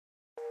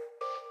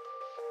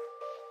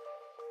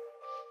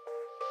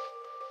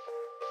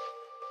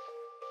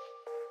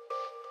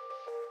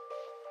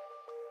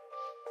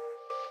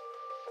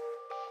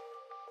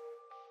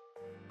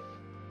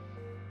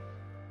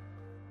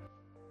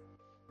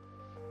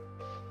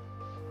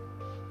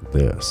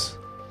This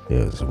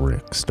is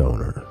Rick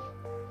Stoner.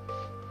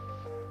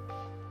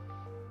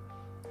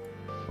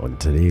 On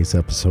today's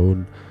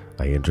episode,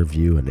 I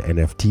interview an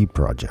NFT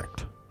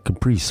project,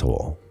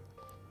 CapriSoul,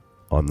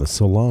 on the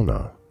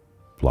Solana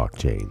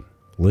blockchain.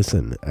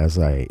 Listen as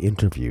I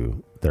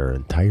interview their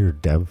entire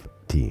dev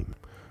team.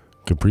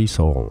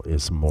 CapriSoul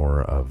is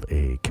more of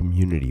a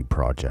community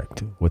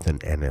project with an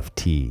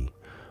NFT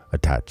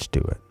attached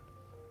to it.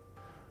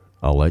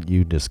 I'll let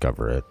you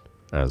discover it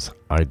as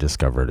I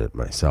discovered it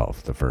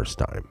myself the first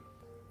time.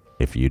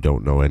 If you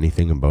don't know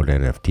anything about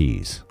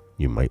NFTs,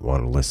 you might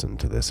want to listen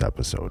to this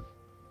episode.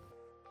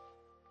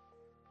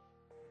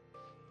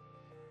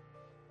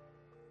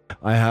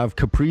 I have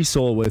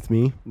CapriSoul with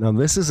me. Now,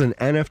 this is an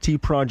NFT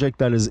project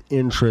that is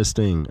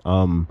interesting.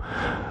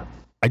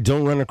 I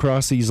don't run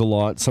across these a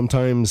lot.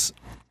 Sometimes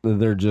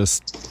they're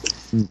just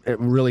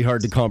really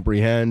hard to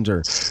comprehend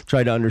or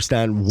try to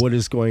understand what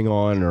is going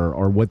on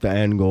or what the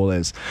end goal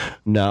is.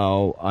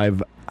 Now,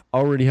 I've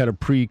already had a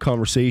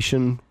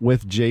pre-conversation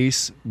with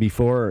Jace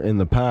before in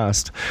the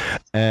past,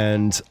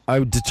 and I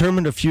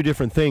determined a few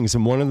different things,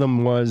 and one of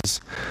them was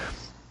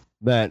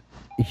that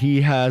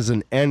he has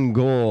an end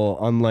goal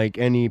unlike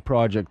any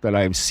project that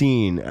I've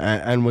seen,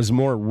 and was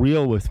more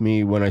real with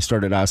me when I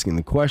started asking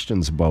the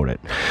questions about it.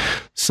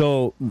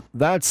 So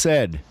that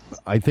said,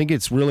 I think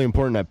it's really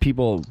important that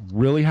people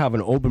really have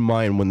an open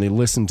mind when they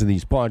listen to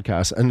these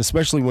podcasts, and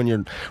especially when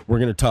we're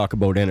going to talk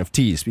about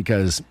NFTs,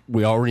 because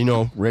we already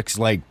know Rick's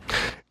like,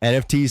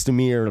 NFTs to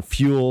me are a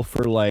fuel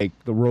for like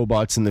the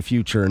robots in the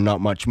future and not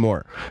much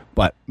more.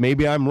 But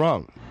maybe I'm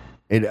wrong.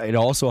 It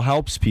also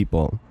helps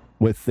people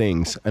with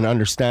things and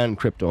understand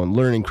crypto and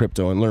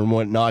learn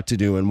what not to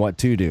do and what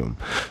to do.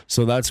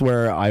 So that's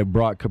where I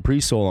brought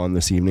CapriSoul on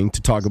this evening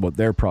to talk about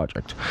their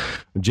project.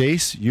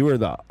 Jace, you are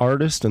the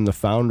artist and the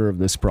founder of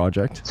this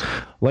project.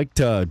 I'd like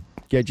to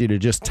get you to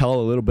just tell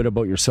a little bit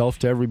about yourself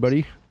to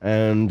everybody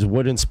and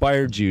what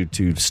inspired you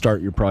to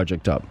start your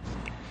project up.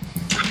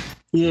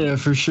 Yeah,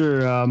 for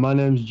sure. My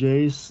name's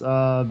Jace.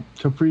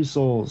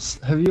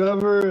 CapriSouls. Have you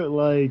ever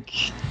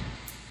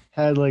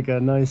had a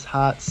nice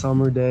hot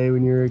summer day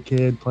when you were a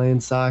kid playing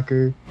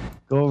soccer?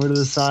 Go over to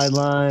the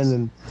sideline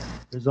and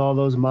there's all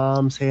those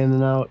moms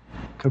handing out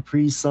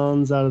Capri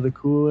Suns out of the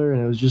cooler,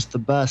 and it was just the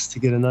best to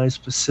get a nice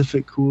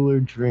Pacific Cooler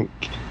drink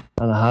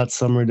on a hot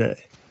summer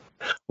day.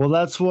 Well,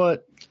 that's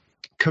what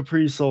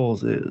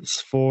CapriSouls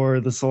is for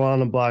the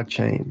Solana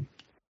blockchain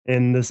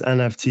in this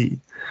NFT.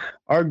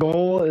 Our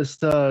goal is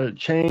to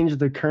change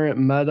the current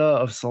meta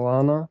of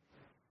Solana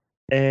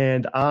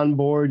and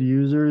onboard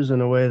users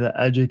in a way that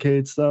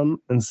educates them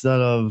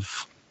instead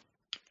of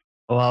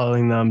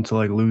allowing them to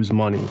lose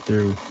money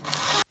through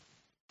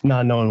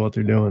not knowing what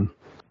they're doing.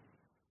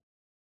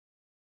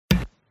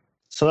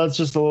 So that's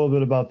just a little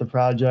bit about the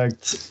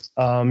project.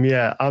 I'm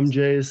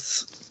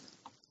Jace.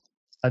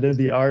 I did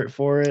the art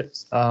for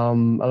it. I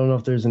don't know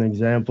if there's an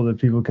example that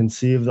people can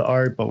see of the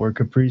art, but we're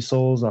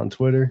CapriSouls on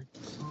Twitter.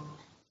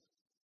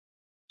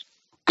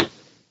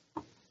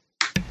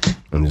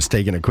 I'm just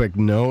taking a quick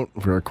note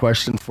for a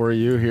question for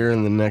you here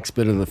in the next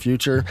bit of the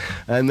future.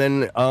 And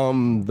then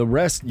the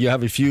rest, you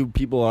have a few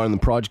people on the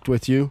project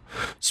with you.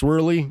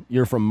 Swirly,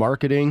 you're from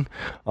marketing.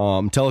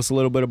 Tell us a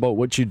little bit about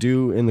what you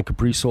do in the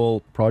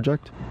CapriSoul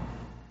project.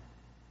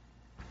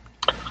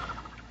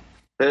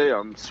 Hey,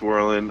 I'm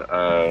Swirlin.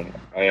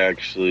 I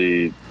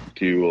actually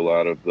do a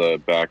lot of the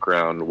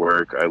background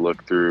work. I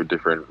look through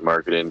different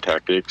marketing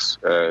tactics,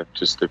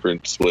 just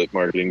different split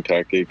marketing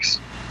tactics.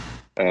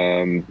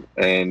 And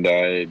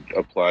I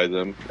apply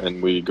them,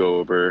 and we go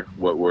over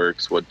what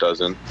works, what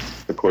doesn't,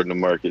 according to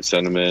market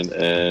sentiment,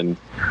 and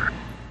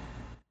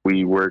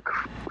we work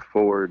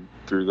forward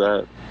through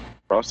that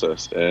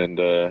process.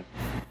 And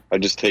I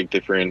just take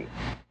different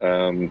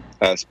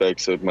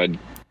aspects of my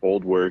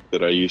old work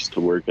that I used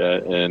to work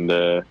at and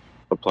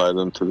apply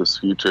them to this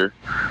future.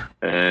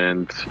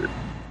 And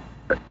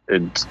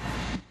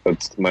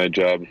that's my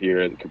job here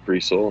at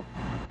CapriSoul.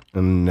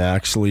 And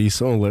actually,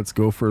 so let's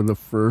go for the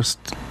first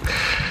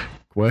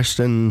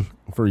question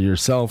for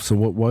yourself. So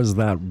what was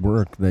that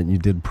work that you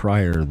did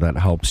prior that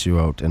helps you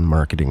out in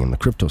marketing in the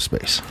crypto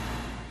space?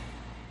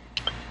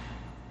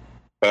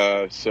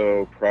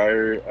 So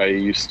prior, I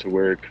used to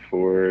work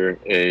for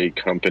a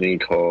company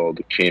called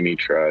Kami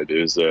Tribe. It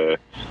was an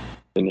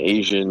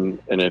Asian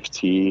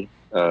NFT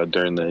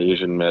during the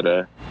Asian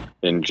meta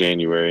in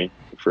January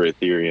for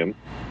Ethereum.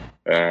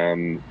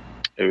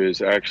 It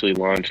was actually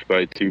launched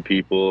by two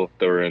people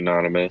that were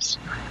anonymous.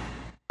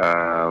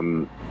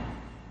 And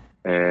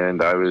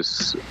I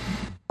was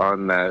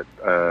on that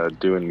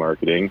doing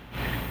marketing.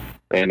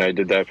 And I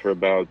did that for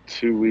about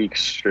 2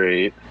 weeks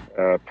straight.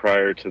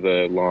 Prior to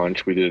the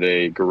launch, we did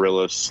a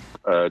guerrilla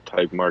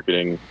type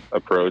marketing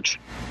approach.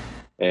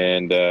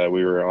 And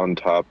we were on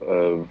top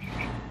of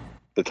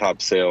the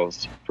top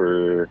sales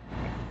for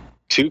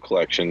two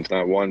collections,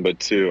 not one, but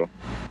two,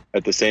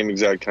 at the same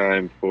exact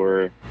time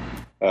for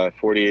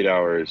 48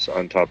 hours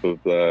on top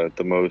of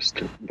the most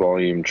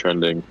volume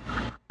trending.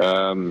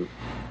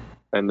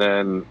 And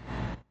then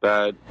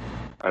that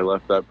I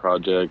left that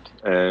project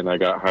and I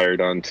got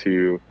hired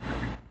onto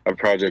a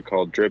project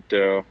called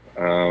Dripto,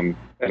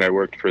 and I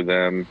worked for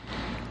them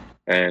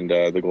and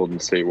the Golden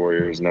State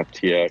Warriors and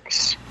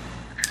FTX.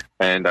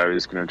 And I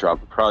was going to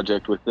drop a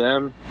project with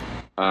them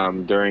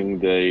during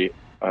the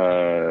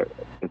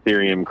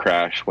Ethereum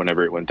crash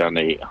whenever it went down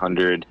to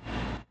 800.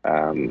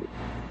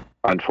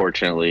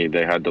 Unfortunately,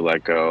 they had to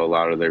let go a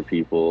lot of their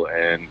people,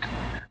 and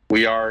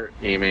we are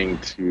aiming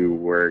to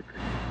work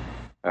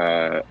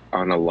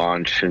on a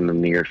launch in the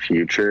near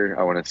future.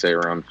 I want to say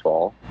around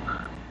fall.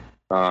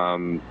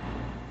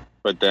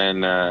 But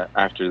then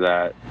after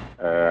that,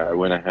 I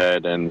went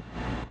ahead and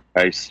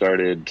I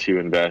started to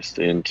invest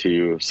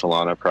into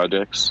Solana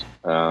projects.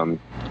 And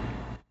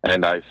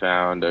I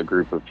found a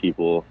group of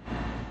people,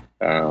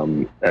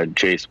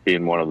 Jace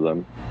being one of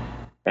them.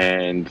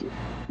 And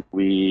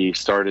we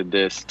started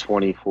this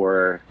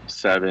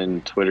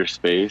 24/7 Twitter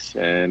space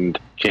and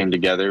came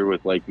together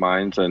with like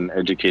minds and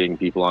educating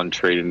people on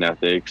trading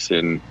ethics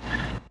and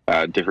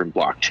different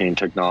blockchain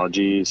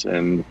technologies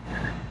and,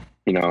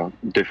 you know,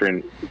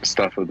 different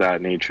stuff of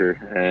that nature.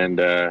 And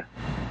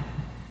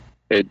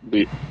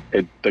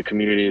the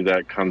community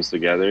that comes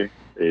together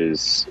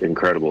is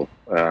incredible.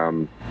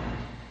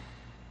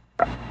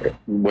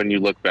 When you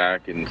look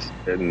back and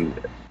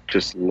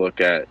just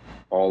look at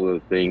all the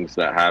things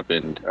that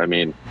happened, I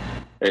mean,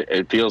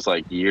 it feels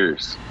like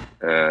years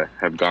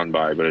have gone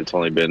by, but it's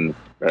only been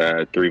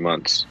 3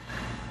 months.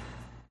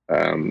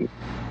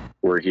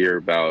 We're here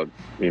about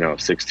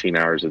 16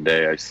 hours a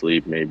day. I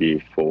sleep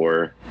maybe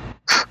 4.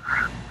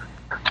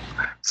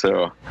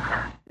 So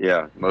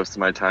yeah, most of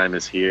my time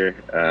is here,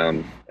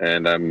 and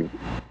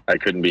I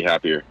couldn't be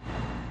happier.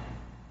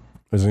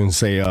 I was going to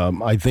say,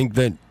 I think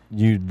that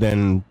you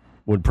then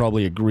would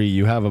probably agree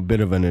you have a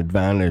bit of an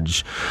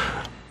advantage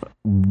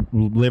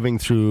living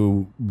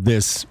through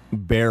this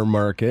bear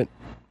market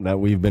that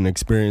we've been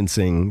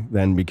experiencing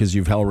then, because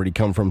you've already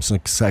come from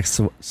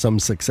some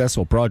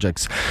successful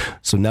projects.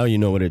 So now you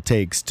know what it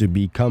takes to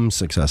become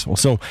successful.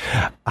 So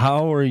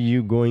how are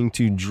you going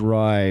to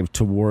drive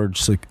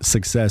towards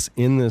success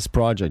in this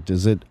project?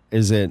 Is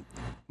it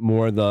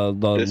more the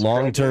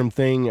long-term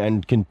thing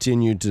and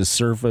continue to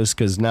surface?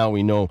 Because now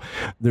we know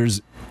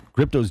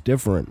crypto's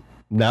different.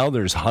 Now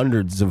there's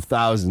hundreds of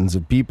thousands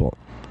of people.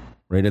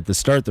 Right at the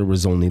start, there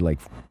was only like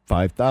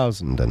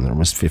 5,000, and there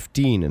was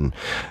 15, and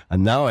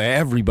now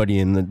everybody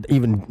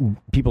even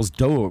people's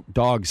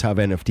dogs have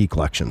NFT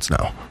collections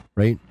now,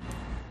 right?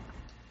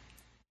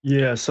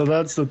 Yeah, so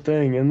that's the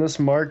thing. In this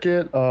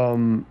market,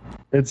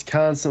 it's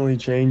constantly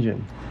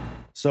changing.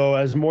 So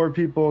as more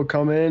people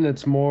come in,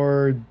 it's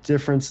more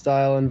different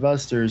style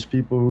investors,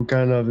 people who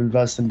kind of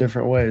invest in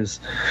different ways.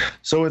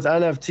 So with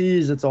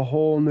NFTs, it's a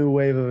whole new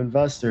wave of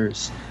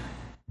investors.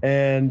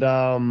 And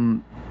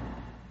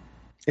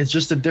it's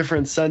just a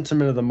different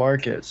sentiment of the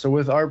market. So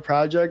with our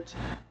project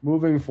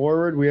moving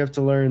forward, we have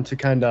to learn to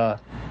kind of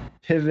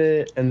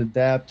pivot and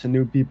adapt to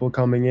new people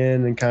coming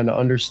in and kind of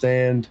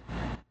understand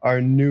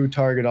our new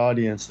target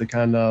audience that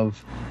kind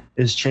of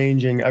is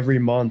changing every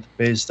month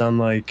based on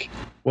like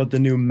what the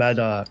new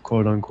meta,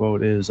 quote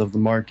unquote, is of the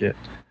market.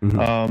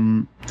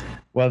 Mm-hmm.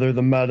 Whether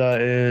the meta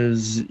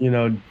is,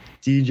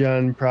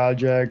 degen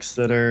projects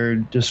that are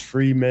just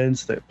free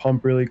mints that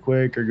pump really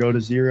quick or go to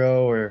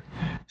zero, or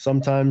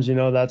sometimes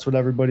that's what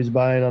everybody's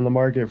buying on the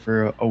market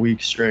for a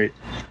week straight.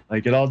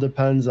 Like, it all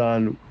depends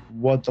on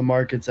what the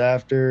market's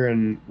after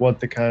and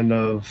what the kind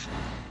of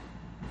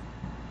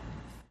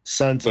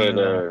sentiment.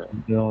 But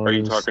are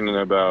you talking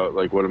about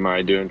like what am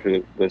I doing for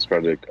this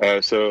project?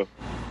 So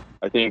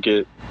I think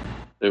it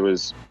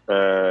was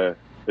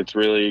it's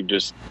really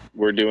just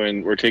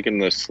we're taking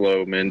the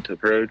slow mint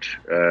approach.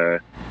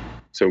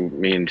 So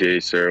me and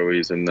Jace are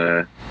always in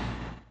the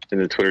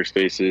Twitter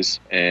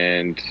spaces,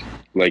 and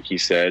like he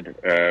said,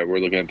 we're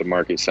looking at the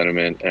market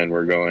sentiment and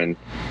we're going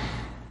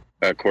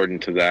according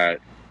to that,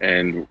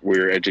 and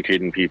we're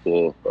educating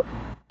people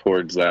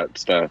towards that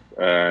stuff.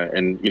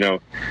 And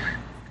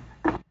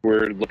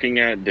we're looking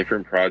at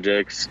different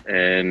projects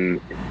and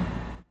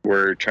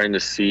we're trying to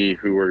see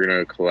who we're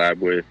going to collab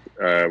with.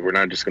 We're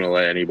not just going to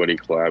let anybody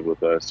collab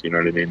with us. You know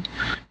what I mean?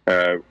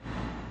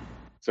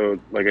 So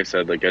like I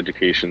said, like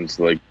education's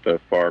like the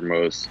far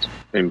most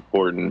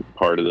important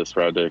part of this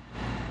project.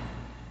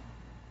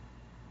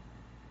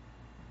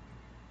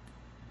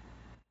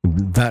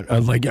 That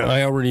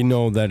I already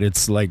know that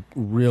it's like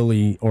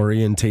really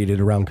orientated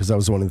around, because that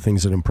was one of the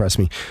things that impressed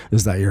me,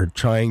 is that you're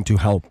trying to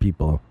help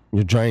people.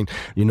 You're trying,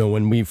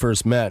 when we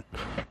first met,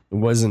 it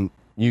wasn't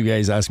you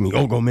guys asking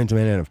me, go mint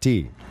an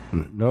NFT.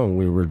 No,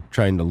 we were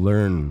trying to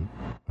learn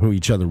who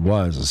each other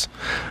was.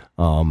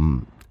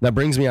 That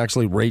brings me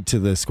actually right to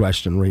this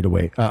question right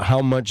away.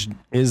 How much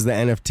is the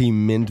NFT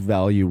mint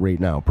value right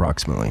now,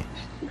 approximately?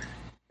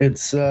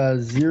 It's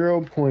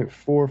 0.44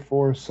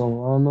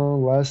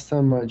 Solana. Last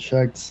time I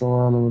checked,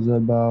 Solana was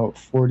about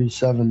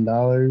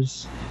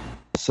 $47.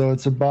 So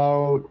it's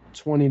about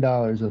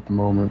 $20 at the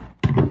moment.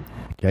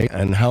 Okay,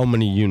 and how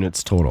many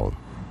units total?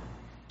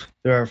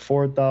 There are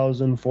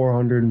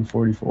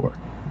 4,444.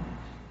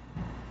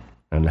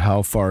 And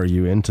how far are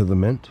you into the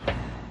mint?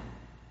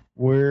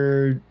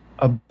 We're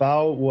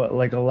about what,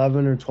 like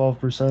 11 or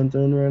 12%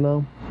 in right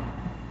now.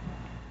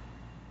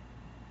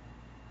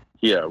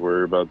 Yeah,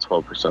 we're about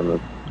 12%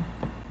 of.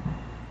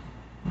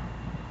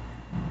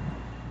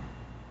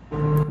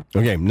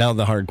 Okay, now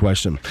the hard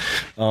question.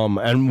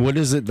 And what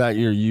is it that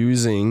you're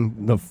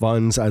using the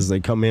funds as they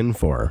come in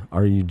for?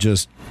 Are you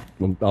just,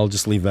 well, I'll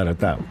just leave that at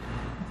that.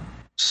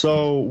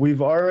 So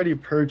we've already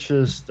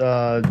purchased 2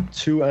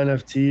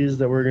 NFTs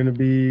that we're going to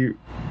be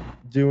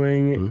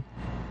doing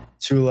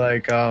to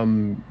like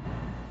kind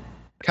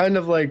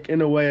of like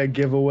in a way a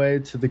giveaway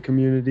to the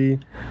community.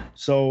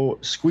 So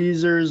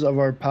squeezers of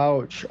our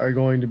pouch are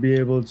going to be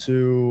able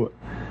to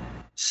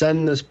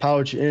send this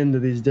pouch into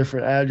these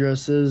different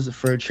addresses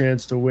for a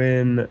chance to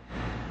win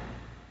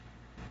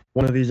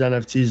one of these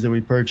NFTs that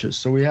we purchased.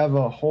 So we have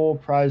a whole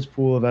prize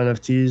pool of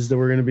NFTs that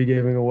we're going to be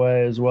giving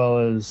away, as well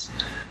as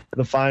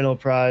the final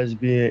prize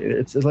being,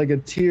 it's like a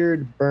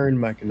tiered burn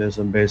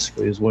mechanism,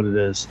 basically, is what it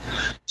is.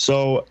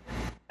 So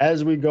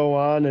as we go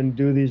on and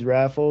do these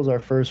raffles, our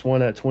first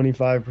one at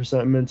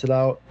 25% minted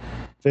out,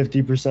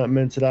 50%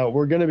 minted out,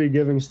 we're going to be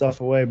giving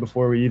stuff away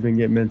before we even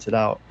get minted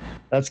out.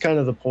 That's kind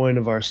of the point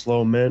of our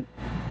slow mint.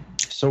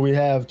 So we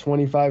have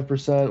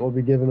 25% we'll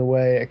be giving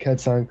away at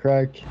Ketson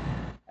Krek.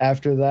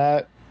 After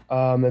that,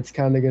 it's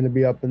kind of going to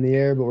be up in the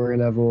air, but we're going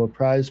to have a little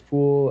prize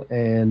pool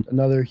and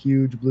another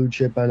huge blue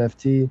chip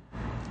NFT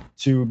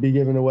to be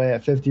given away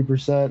at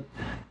 50%.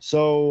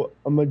 So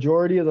a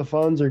majority of the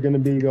funds are going to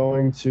be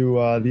going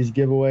to these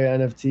giveaway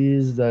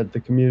NFTs that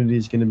the community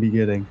is going to be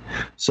getting.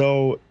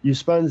 So you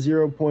spend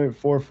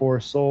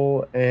 0.44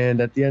 SOL, and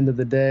at the end of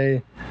the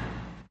day,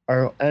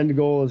 our end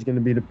goal is going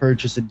to be to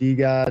purchase a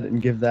DeGod and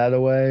give that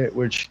away,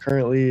 which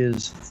currently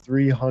is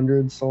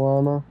 300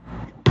 Solana.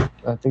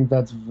 I think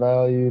that's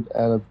valued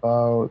at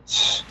about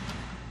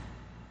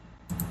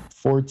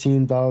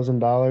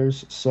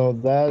 $14,000. So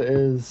that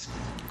is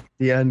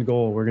the end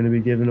goal. We're going to be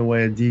giving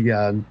away a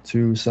DeGod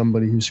to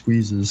somebody who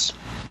squeezes.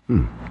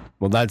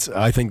 Well,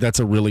 I think that's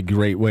a really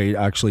great way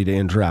actually to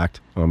interact.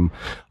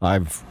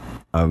 I've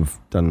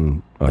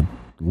done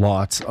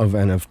lots of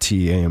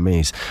NFT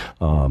AMAs.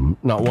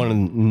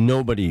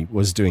 Nobody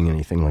was doing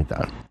anything like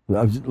that.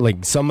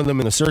 Like some of them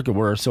in the circuit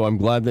were. So I'm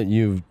glad that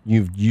you've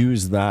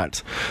used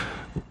that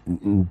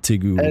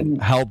to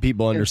help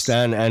people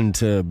understand and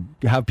to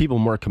have people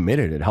more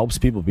committed. It helps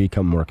people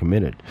become more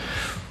committed.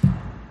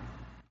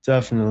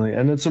 Definitely.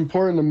 And it's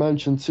important to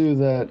mention too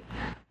that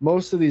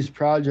most of these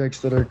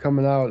projects that are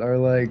coming out are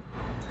like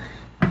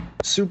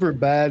super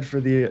bad for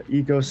the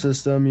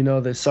ecosystem. You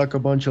know, they suck a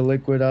bunch of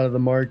liquid out of the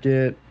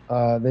market.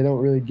 They don't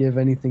really give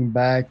anything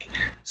back.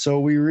 So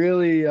we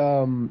really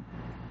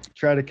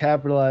try to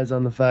capitalize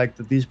on the fact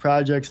that these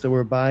projects that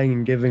we're buying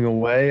and giving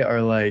away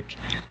are like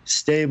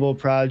stable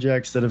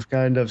projects that have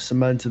kind of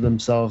cemented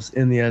themselves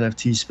in the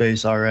NFT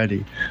space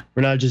already.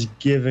 We're not just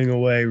giving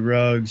away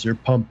rugs or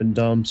pump and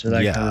dumps or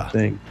that kind of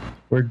thing.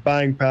 We're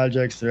buying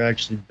projects that are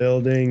actually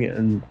building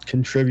and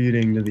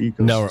contributing to the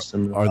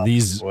ecosystem.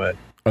 Now,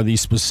 are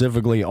these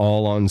specifically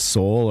all on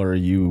Sol, or are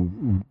you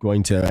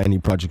going to any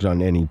project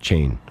on any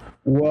chain?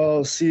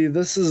 Well, see,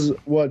 this is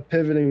what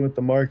pivoting with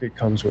the market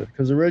comes with.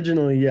 Because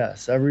originally,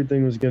 yes,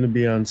 everything was going to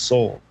be on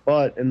Sol.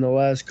 But in the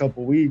last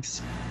couple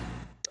weeks,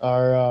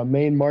 our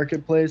main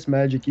marketplace,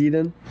 Magic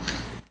Eden,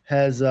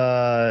 has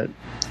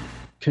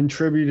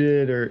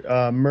contributed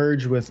or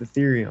merged with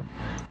Ethereum.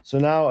 So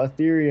now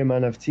Ethereum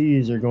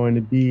NFTs are going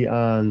to be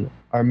on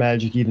our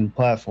Magic Eden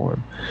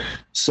platform.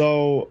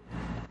 So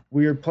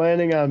we are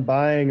planning on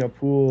buying a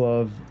pool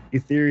of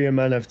Ethereum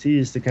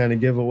NFTs to kind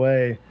of give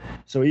away.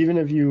 So even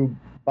if you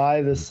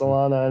buy this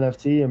Solana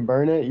NFT and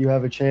burn it, you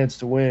have a chance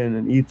to win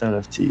an ETH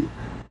NFT.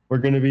 We're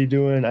going to be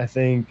doing, I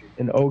think,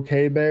 an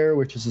OK Bear,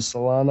 which is a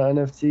Solana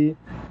NFT,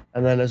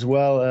 and then as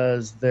well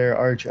as their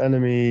arch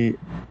enemy,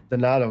 the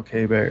Not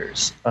OK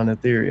Bears on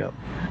Ethereum.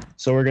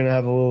 So we're going to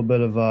have a little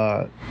bit of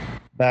a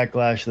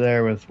backlash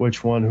there with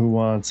which one who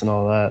wants and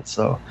all that.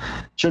 So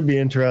it should be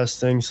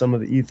interesting. Some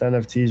of the ETH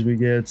NFTs we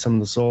get, some of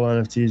the Sol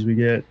NFTs we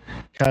get,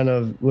 kind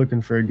of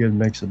looking for a good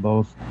mix of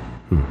both.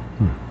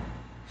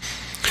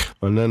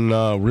 And then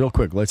real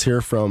quick, let's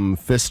hear from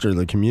Fister,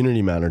 the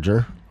community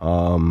manager.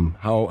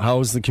 How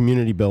is the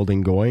community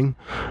building going?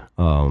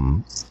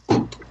 And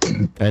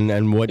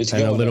what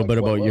and a little bit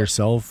about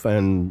yourself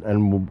and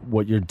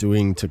what you're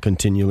doing to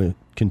continue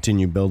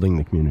building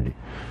the community.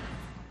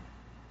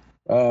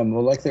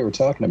 Well, like they were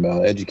talking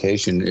about,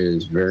 education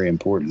is very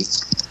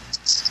important,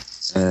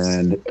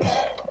 and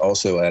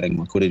also adding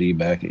liquidity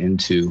back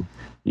into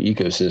the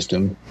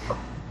ecosystem.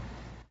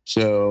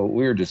 So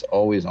we're just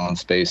always on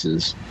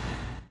Spaces.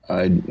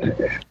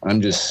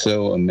 I'm just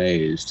so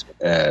amazed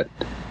at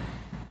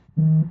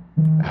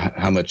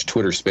how much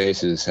Twitter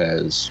Spaces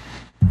has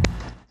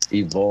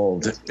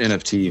evolved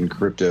NFT and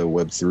crypto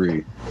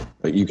Web3.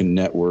 Like you can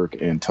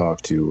network and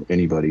talk to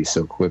anybody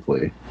so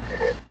quickly.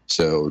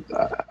 So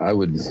I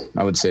would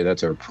say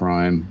that's our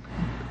prime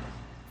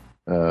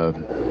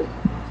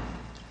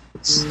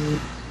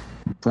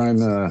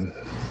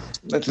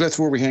that's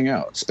where we hang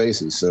out,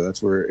 Spaces. So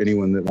that's where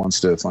anyone that wants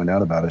to find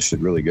out about us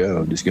should really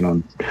go. Just get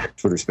on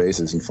Twitter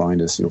Spaces and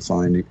find us. You'll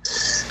find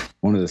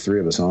one of the three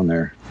of us on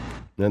there.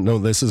 No,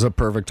 this is a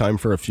perfect time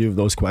for a few of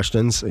those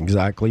questions.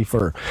 Exactly,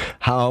 for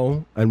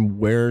how and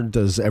where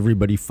does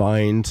everybody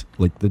find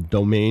like the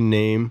domain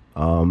name,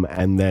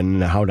 and then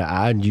how to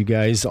add you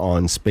guys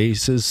on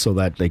Spaces so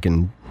that they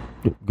can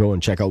go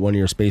and check out one of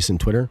your space and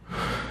Twitter.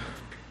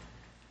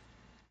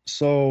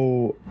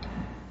 So,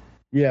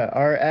 yeah,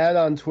 our ad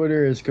on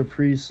Twitter is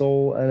Capri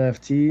Soul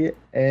NFT,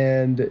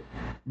 and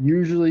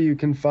usually you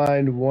can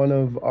find one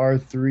of our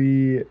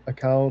 3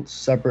 accounts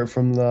separate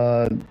from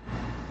the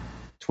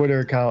Twitter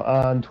account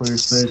on Twitter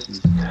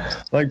Spaces.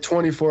 Like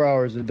 24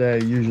 hours a day,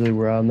 usually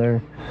we're on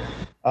there.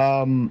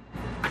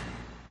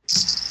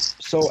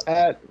 So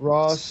at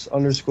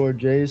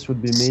Ross_Jace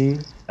would be me,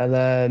 and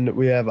then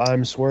we have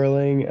I'm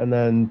Swirling, and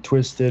then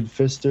Twisted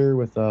Fister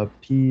with a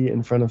P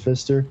in front of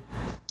Fister.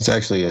 It's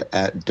actually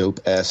at Dope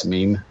Ass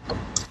Meme.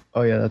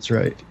 Oh yeah, that's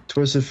right.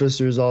 Twisted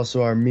Fister is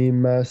also our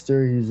meme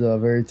master. He's a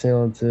very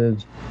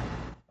talented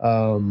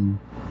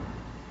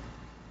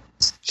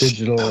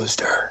digital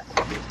poster.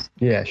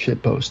 Yeah,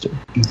 shit poster.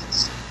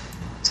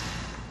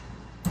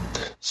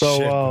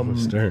 So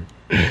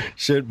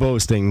shit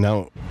posting.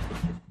 Now,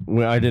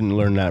 I didn't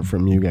learn that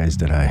from you guys,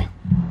 did I?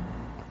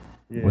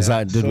 Yeah, Was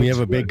that? Did we have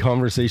a big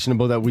conversation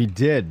about that? We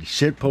did.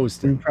 Shit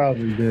posting. We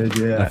probably did.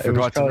 Yeah. I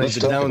forgot to write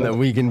it down that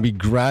we can be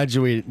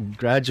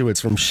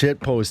graduates from shit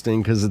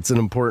posting because it's an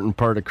important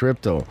part of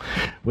crypto.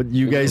 What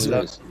you guys,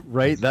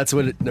 right? That's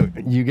what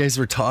you guys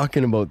were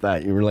talking about.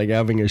 That you were like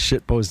having a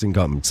shit posting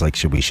comment. It's like,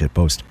 should we shit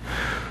post?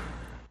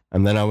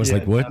 And then I was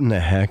like, what in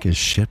the heck is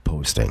shit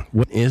posting?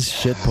 What is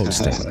shit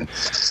posting?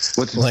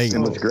 What's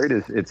great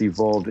is it's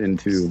evolved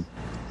into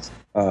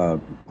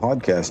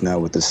podcast now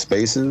with the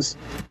Spaces,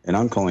 and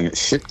I'm calling it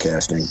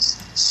shitcasting.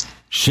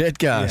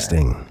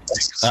 Shitcasting. Yeah.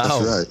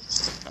 That's right.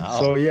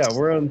 So yeah,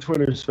 we're on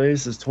Twitter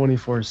Spaces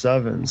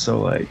 24/7. So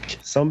like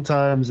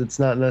sometimes it's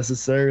not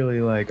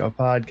necessarily like a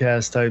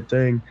podcast type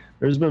thing.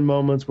 There's been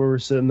moments where we're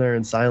sitting there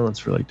in silence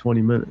for like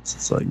 20 minutes.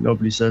 It's like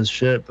nobody says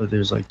shit, but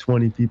there's like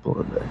 20 people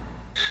in there.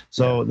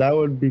 So that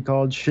would be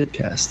called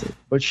shitcasting.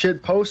 But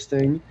shit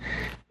posting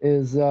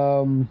is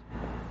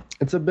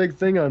it's a big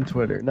thing on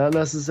Twitter. Not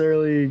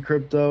necessarily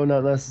crypto,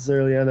 not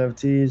necessarily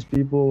NFTs.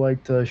 People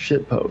like to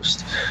shit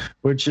post,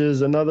 which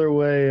is another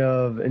way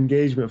of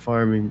engagement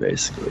farming,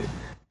 basically.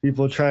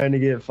 People trying to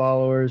get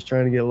followers,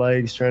 trying to get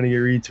likes, trying to get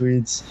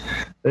retweets.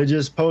 They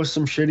just post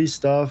some shitty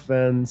stuff,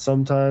 and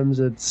sometimes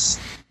it's,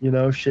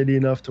 shitty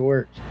enough to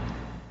work.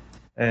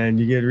 And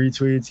you get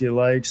retweets, you get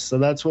likes. So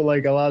that's what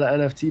like a lot of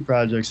NFT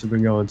projects have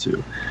been going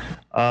to.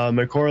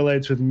 It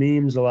correlates with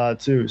memes a lot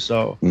too.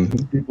 So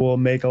people will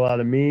make a lot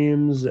of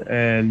memes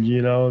and,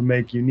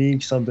 make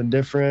unique, something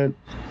different.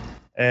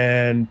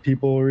 And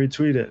people will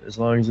retweet it as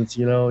long as it's,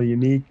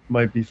 unique.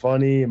 Might be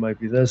funny. It might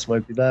be this,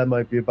 might be that,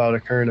 might be about a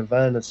current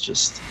event. It's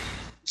just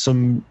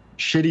some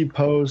shitty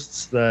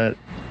posts that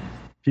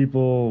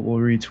people will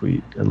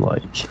retweet and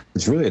like.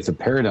 It's a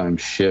paradigm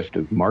shift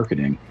of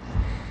marketing.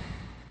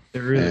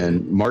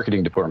 And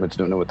marketing departments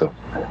don't know what the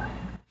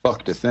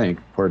fuck to think.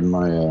 Pardon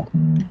my.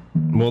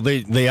 Well,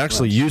 they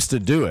actually used to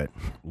do it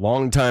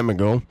long time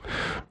ago.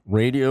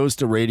 Radios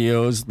to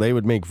radios, they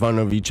would make fun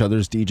of each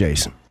other's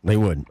DJs. They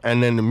would,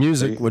 and then the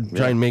music would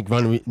try and make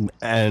fun of it.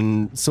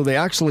 And so they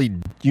actually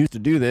used to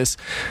do this.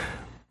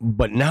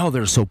 But now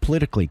they're so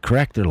politically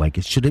correct. They're like,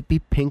 should it be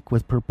pink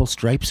with purple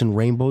stripes and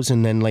rainbows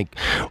and then like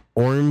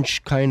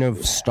orange kind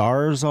of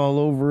stars all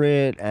over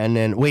it? And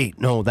then, wait,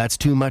 no, that's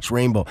too much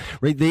rainbow.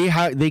 Right?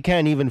 They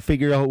can't even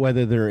figure out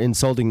whether they're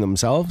insulting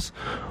themselves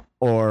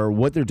or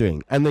what they're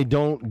doing. And they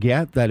don't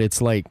get that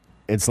it's like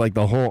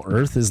the whole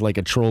earth is like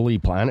a trolley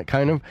planet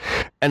kind of.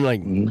 And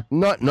like,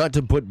 not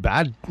to put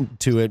bad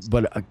to it,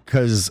 but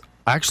because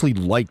I actually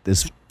like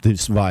this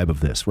vibe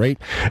of this, right?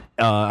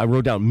 I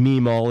wrote down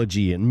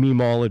memeology and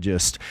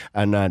memeologist,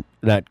 and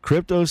that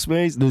crypto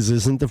space. This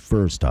isn't the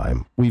first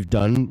time we've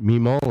done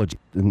memeology,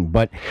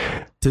 but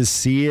to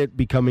see it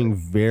becoming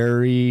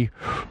very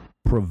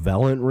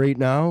prevalent right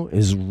now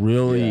is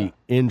really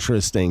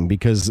interesting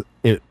because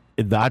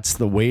that's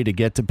the way to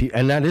get to people,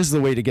 and that is the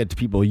way to get to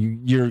people.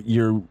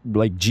 You're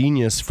like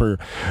genius for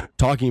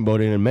talking about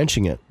it and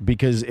mentioning it,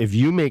 because if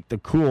you make the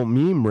cool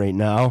meme right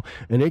now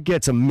and it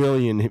gets 1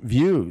 million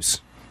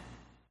views,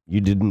 you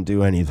didn't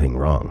do anything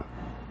wrong.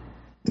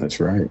 That's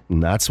right.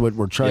 And that's what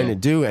we're trying to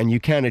do. And you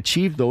can't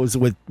achieve those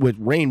with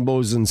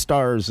rainbows and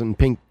stars and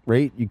pink,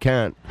 right? You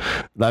can't.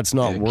 That's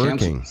not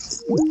working.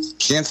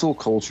 Cancel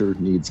culture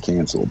needs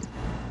canceled.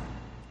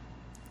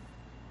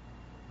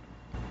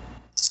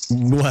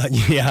 Well,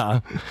 yeah.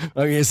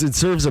 I guess it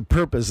serves a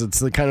purpose. It's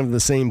the kind of the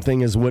same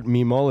thing as what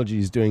memeology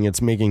is doing.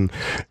 It's making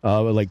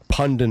like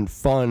pundit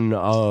fun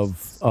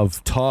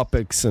of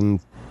topics and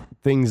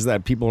things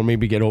that people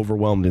maybe get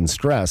overwhelmed and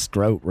stressed,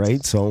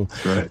 right? So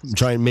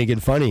try and make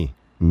it funny.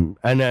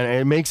 And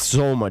it makes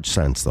so much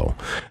sense, though.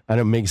 And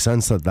it makes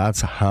sense that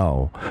that's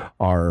how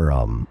our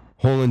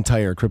whole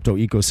entire crypto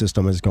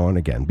ecosystem has gone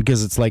again.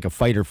 Because it's like a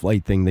fight or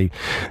flight thing.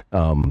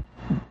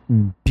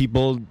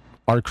 people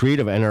are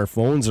creative, and our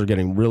phones are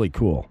getting really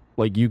cool.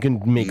 Like, you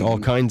can make all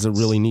kinds of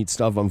really neat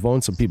stuff on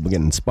phones, so people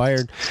get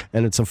inspired,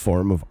 and it's a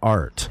form of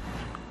art,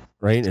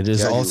 right? It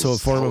is also a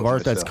form of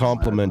art that's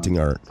complementing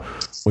art,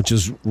 which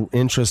is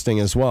interesting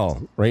as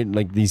well, right?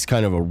 Like, these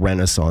kind of a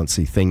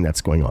renaissance-y thing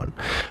that's going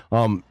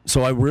on.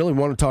 So I really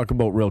want to talk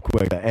about real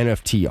quick the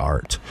NFT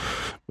art.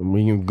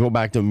 We can go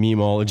back to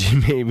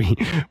memeology maybe,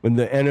 but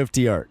the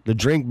NFT art, the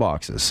drink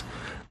boxes,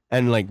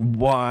 and like,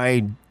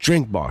 why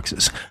drink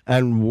boxes,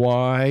 and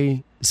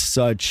why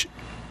such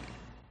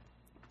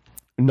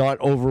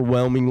not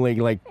overwhelmingly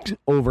like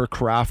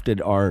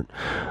overcrafted art.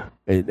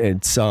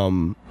 It's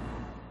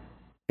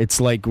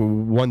like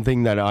one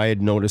thing that I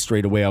had noticed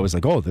right away. I was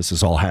like, oh, this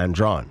is all hand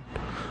drawn.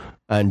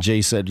 And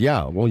Jay said,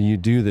 yeah, well, you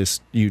do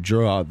this, you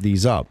draw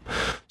these up.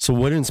 So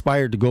what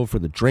inspired to go for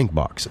the drink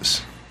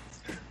boxes?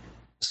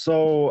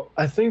 So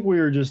I think we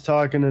were just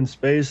talking in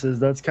Spaces.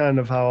 That's kind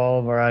of how all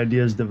of our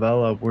ideas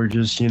develop. We're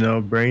just,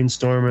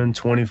 brainstorming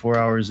 24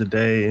 hours a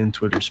day in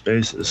Twitter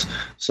Spaces.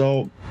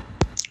 So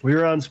we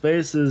were on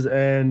Spaces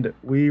and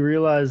we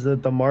realized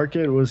that the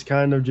market was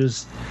kind of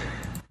just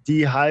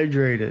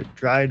dehydrated,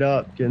 dried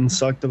up, getting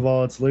sucked of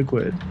all its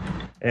liquid.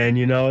 And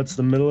it's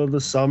the middle of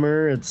the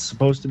summer. It's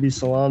supposed to be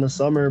Solana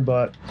summer,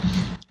 but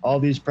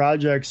all these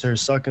projects are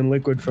sucking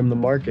liquid from the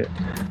market.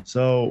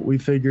 So we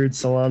figured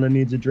Solana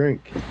needs a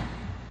drink.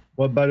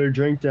 What better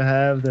drink to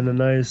have than a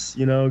nice,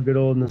 good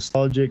old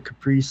nostalgic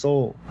Capri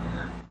Sol,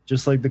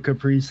 just like the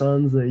Capri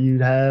Suns that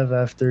you'd have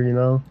after,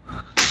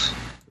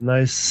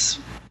 nice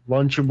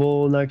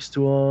Lunchable next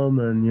to them,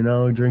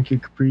 and drink your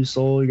Capri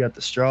Sol. You got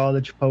the straw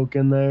that you poke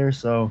in there.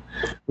 So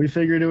we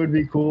figured it would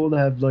be cool to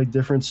have like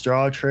different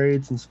straw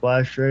traits and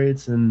splash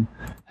traits, and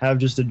have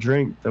just a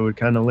drink that would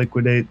kind of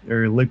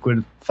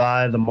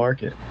liquefy the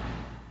market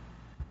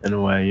in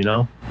a way,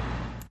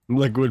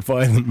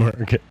 Liquefy the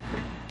market.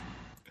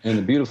 And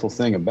the beautiful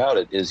thing about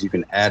it is you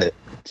can add it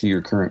to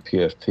your current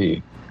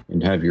PFP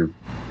and have your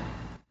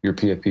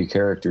PFP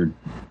character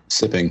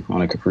sipping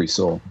on a Capri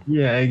Sol.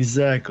 Yeah,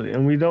 exactly.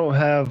 And we don't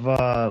have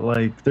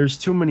there's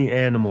too many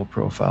animal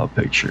profile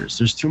pictures.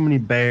 There's too many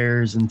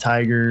bears and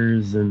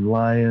tigers and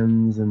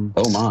lions and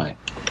oh my,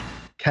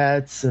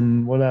 cats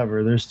and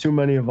whatever. There's too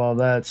many of all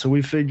that. So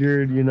we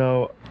figured,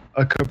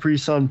 a Capri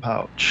Sun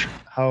pouch.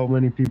 How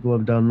many people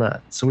have done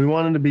that? So we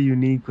wanted to be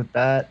unique with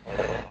that,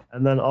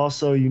 and then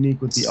also unique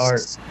with the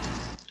art.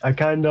 I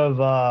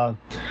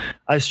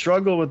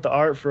struggled with the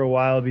art for a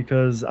while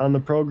because on the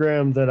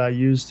program that I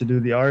used to do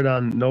the art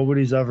on,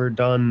 nobody's ever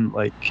done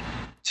like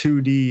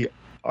 2D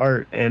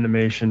art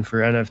animation for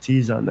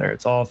NFTs on there.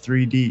 It's all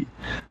 3D.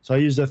 So I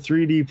used a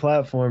 3D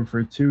platform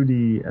for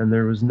 2D, and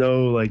there was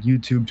no like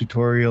YouTube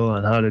tutorial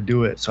on how to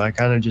do it. So I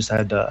kind of just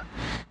had to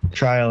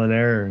trial and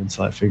error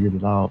until I figured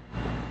it out.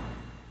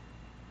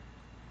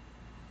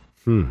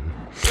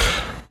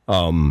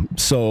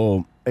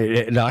 So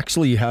it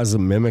actually has a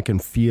mimic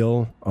and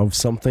feel of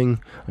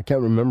something. I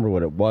can't remember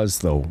what it was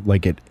though.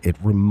 Like it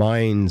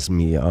reminds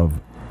me of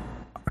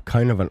a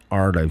kind of an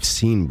art I've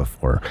seen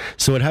before.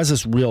 So it has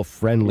this real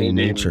friendly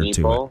nature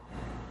to it.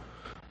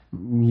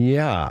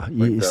 Yeah,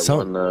 like that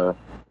one,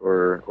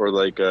 or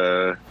like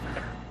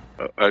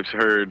I've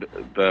heard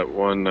that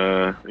one.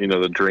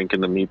 The drink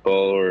and the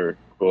meatball, or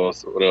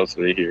what else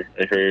did I hear?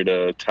 I heard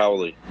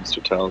Towley,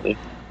 Mr. Towley.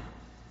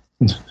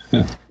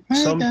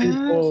 Some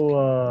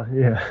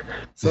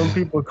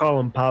people call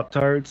them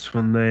Pop-Tarts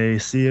when they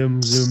see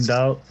them zoomed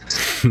out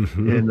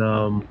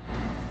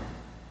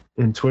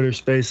in Twitter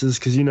Spaces,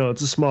 because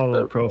it's a small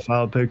little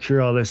profile picture.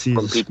 All they see is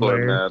a people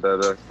square. Are mad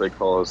at us. They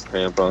call us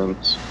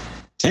tampons.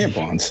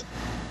 Tampons.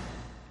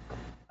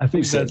 I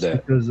think that's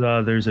because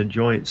there's a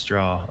joint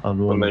straw on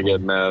one. When they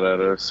get mad at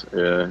us,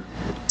 yeah.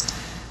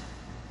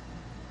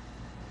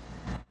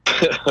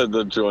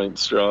 The joint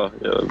straw.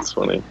 Yeah, that's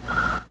funny.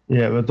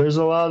 Yeah, but there's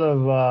a lot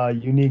of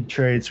unique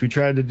traits. We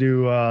tried to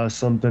do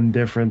something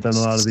different than a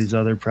lot of these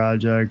other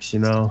projects,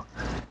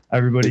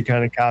 Everybody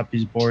kind of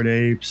copies Bored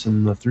Apes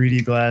and the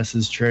 3D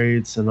glasses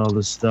traits and all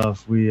this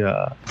stuff. We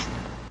have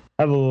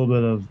a little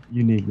bit of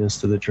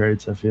uniqueness to the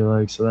traits, I feel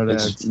like. So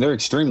they're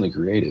extremely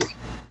creative.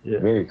 Yeah.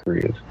 Very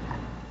creative.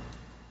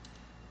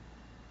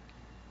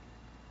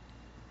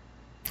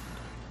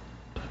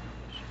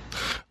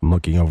 I'm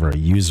looking over a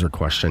user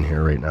question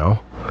here right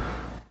now.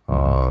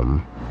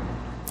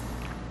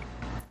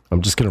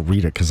 I'm just going to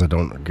read it because I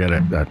don't get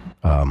it.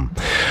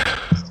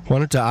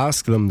 Wanted to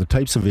ask them the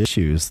types of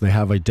issues they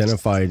have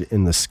identified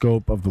in the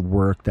scope of the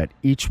work that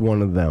each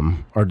one of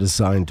them are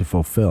designed to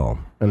fulfill,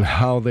 and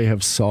how they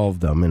have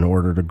solved them in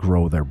order to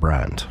grow their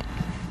brand.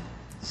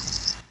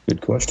 Good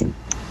question.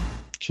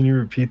 Can you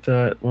repeat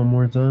that one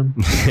more time?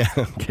 Yeah,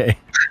 okay.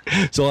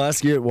 So I'll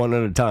ask you it one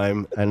at a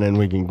time, and then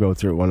we can go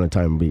through it one at a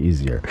time. It'll be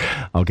easier.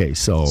 Okay,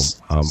 so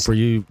for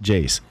you,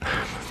 Jace,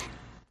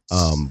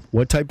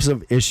 what types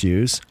of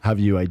issues have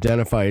you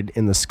identified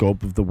in the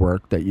scope of the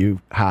work that you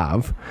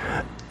have,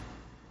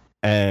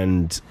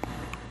 and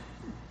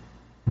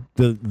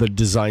the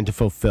design to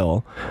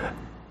fulfill?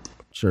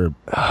 Sure.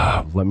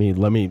 Let me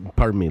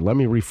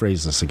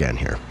rephrase this again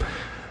here.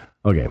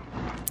 Okay.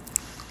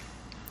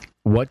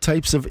 what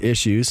types of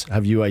issues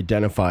have you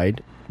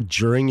identified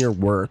during your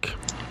work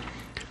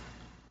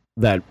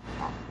that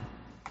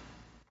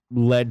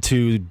led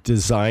to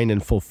design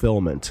and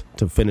fulfillment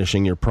to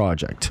finishing your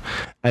project?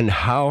 And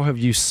how have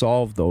you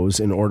solved those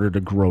in order to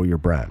grow your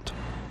brand?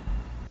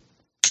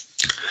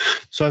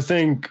 So I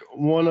think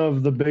one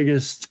of the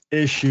biggest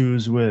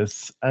issues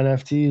with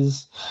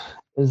NFTs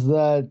is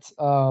that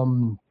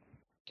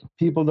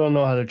people don't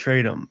know how to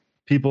trade them.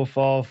 People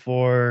fall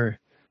for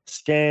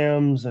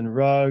scams and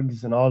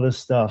rugs and all this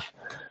stuff.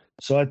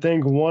 So I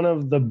think one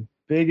of the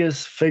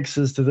biggest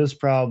fixes to this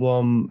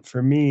problem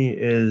for me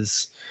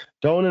is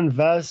don't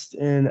invest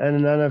in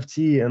an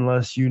NFT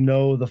unless you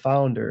know the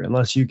founder,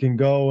 unless you can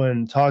go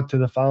and talk to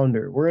the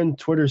founder. We're in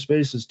Twitter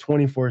Spaces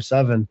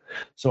 24/7,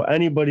 so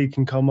anybody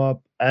can come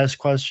up, ask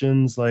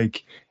questions.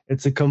 Like,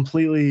 it's a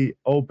completely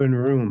open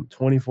room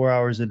 24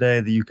 hours a day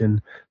that you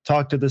can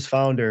talk to this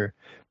founder,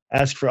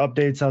 ask for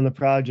updates on the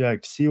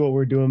project, see what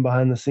we're doing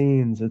behind the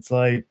scenes. It's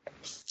like,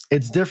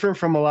 it's different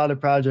from a lot of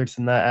projects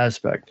in that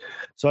aspect.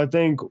 So I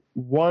think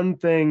one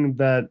thing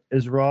that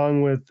is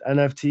wrong with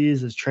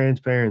NFTs is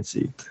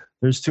transparency.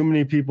 There's too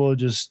many people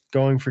just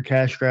going for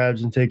cash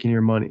grabs and taking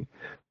your money.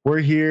 We're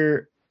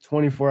here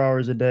 24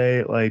 hours a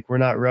day. Like, we're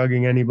not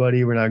rugging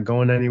anybody. We're not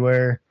going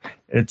anywhere.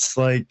 It's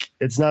like,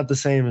 it's not the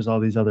same as all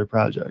these other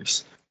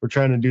projects. We're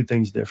trying to do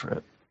things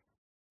different.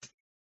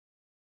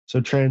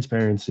 So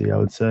transparency, I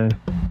would say,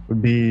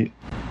 would be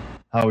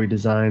how we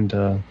designed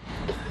to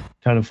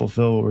kind of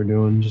fulfill what we're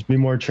doing. Just be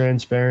more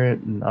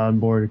transparent and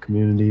onboard a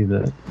community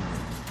that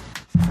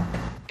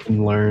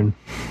can learn.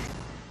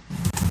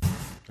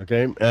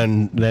 Okay,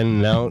 and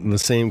then now the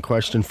same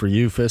question for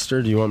you,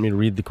 Fister. Do you want me to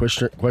read the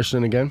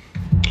question again?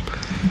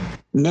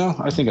 No,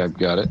 I think I've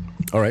got it.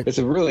 All right. It's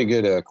a really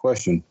good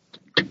question.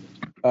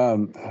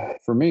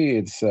 For me,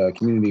 it's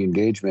community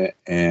engagement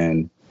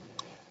and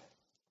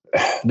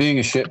being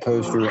a shit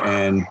poster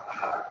and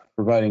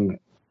providing,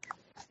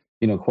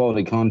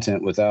 quality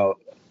content without,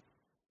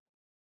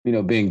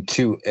 being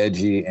too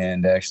edgy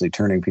and actually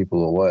turning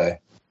people away.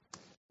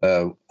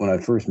 When I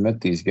first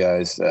met these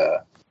guys,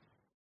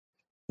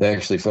 they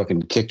actually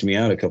fucking kicked me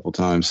out a couple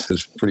times. It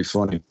was pretty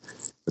funny.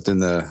 But then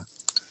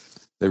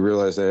they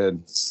realized I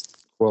had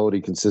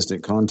quality,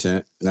 consistent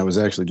content, and that was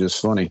actually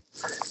just funny.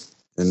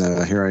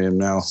 And here I am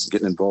now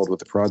getting involved with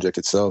the project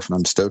itself, and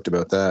I'm stoked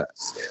about that.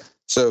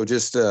 So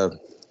just how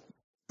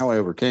I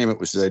overcame it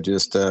was I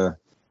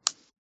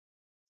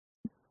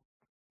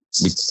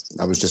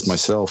was just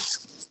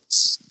myself.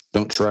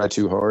 Don't try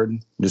too hard.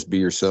 Just be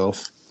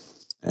yourself.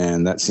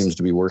 And that seems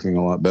to be working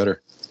a lot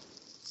better.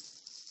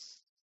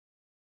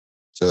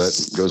 So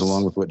that goes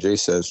along with what Jay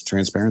says,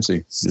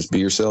 transparency. Just be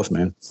yourself,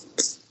 man.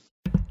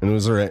 And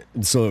was there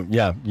so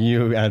yeah,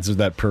 you answered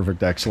that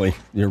perfect, actually.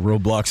 Your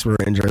roadblocks were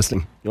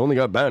interesting. You only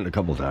got banned a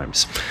couple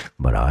times.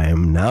 But I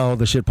am now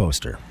the shit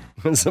poster.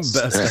 That's the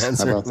best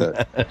answer. How about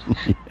that?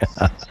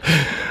 Yeah.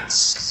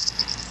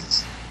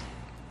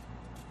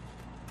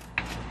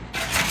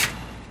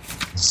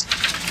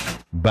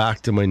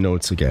 Back to my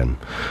notes again.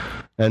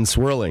 And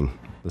Swirling,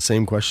 the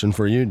same question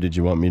for you. Did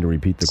you want me to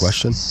repeat the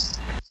question?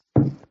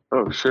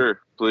 Oh, sure,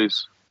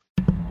 please.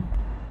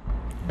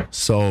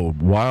 So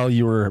while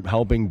you were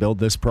helping build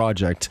this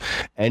project,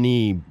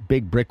 any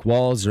big brick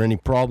walls or any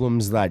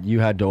problems that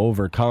you had to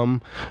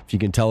overcome, if you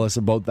can tell us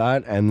about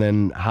that, and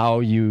then how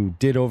you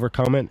did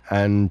overcome it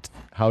and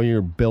how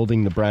you're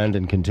building the brand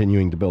and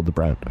continuing to build the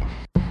brand.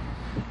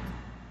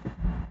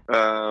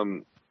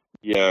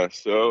 Yeah,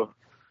 so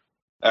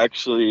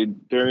actually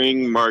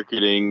during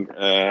marketing,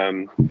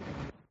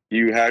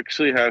 you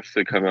actually have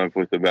to come up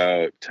with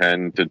about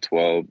 10 to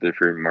 12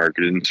 different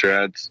marketing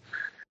strats.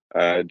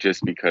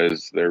 Just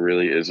because there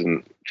really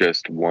isn't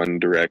just one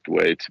direct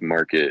way to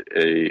market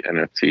a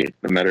NFT,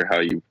 no matter how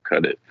you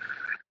cut it.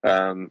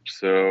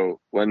 So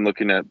when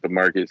looking at the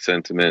market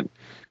sentiment,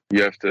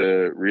 you have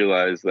to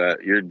realize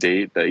that your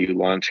date that you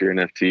launch your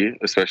NFT,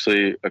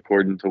 especially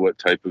according to what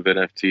type of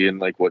NFT and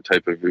like what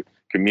type of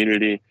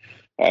community,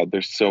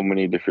 there's so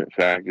many different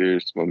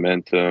factors,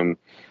 momentum,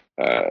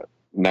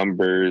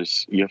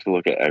 numbers. You have to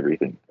look at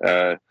everything.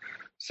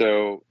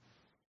 So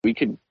we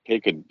could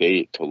pick a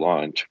date to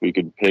launch. We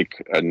could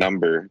pick a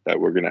number that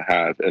we're going to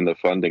have and the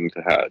funding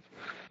to have.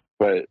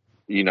 But,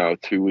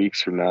 2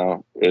 weeks from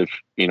now, if,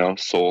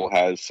 Sol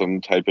has some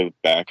type of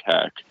back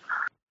hack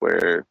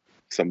where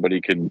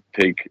somebody could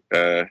take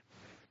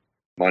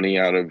money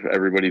out of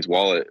everybody's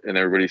wallet and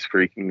everybody's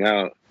freaking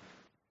out,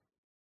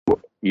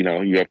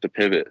 you have to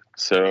pivot.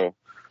 So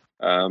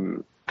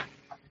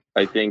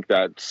I think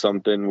that's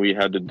something we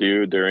had to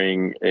do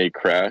during a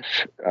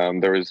crash.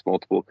 There was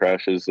multiple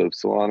crashes of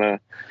Solana,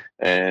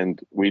 and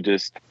we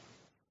just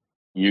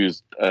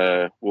used,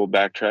 we'll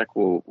backtrack.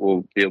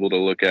 We'll be able to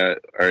look at,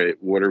 all right,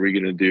 what are we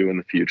going to do in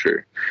the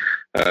future?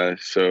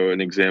 So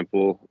an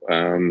example,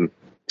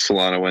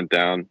 Solana went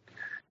down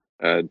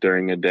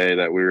during a day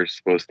that we were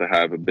supposed to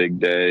have a big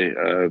day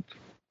of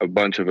a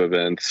bunch of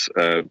events,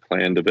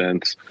 planned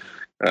events,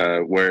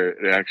 where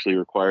it actually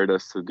required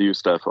us to do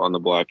stuff on the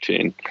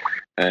blockchain.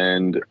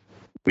 And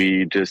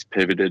we just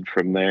pivoted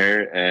from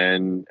there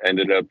and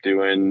ended up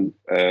doing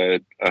a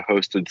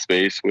hosted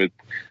space with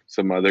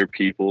some other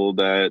people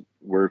that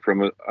were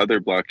from other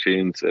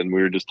blockchains, and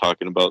we were just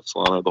talking about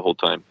Solana the whole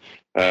time.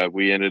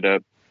 We ended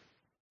up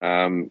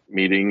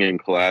meeting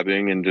and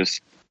collabing and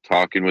just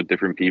talking with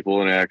different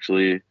people, and it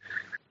actually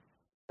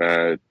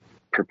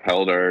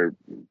propelled our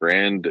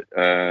brand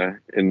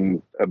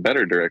in a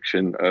better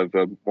direction of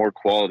more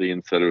quality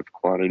instead of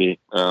quantity.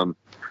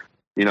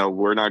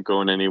 We're not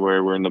going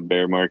anywhere. We're in the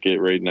bear market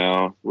right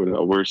now.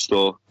 We're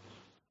still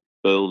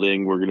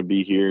building. We're going to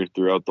be here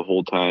throughout the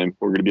whole time.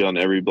 We're going to be on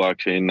every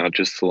blockchain, not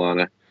just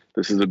Solana.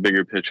 This is a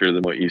bigger picture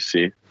than what you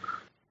see.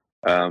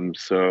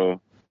 So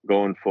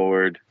going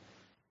forward,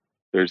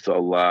 there's a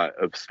lot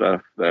of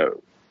stuff that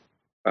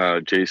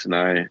Jason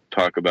and I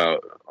talk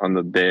about on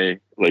the day.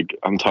 Like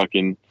I'm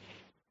talking,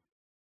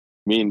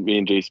 me and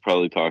Jace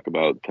probably talk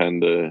about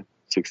 10 to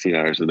 16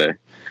 hours a day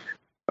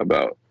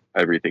about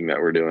everything that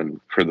we're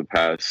doing for the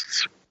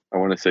past, I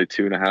want to say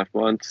 2.5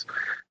 months.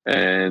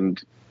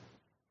 And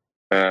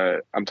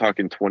I'm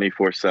talking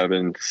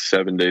 24/7,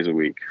 7 days a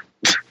week.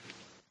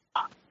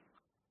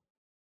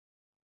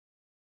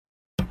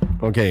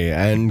 Okay,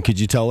 and could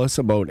you tell us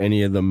about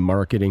any of the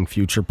marketing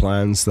future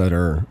plans that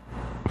are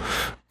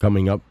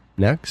coming up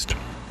next?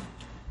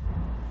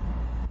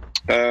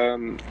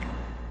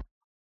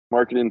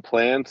 Marketing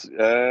plans.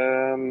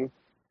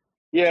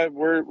 Yeah,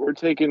 we're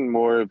taking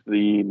more of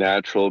the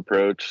natural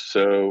approach.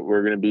 So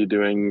we're going to be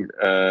doing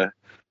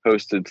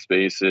hosted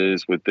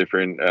spaces with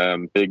different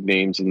big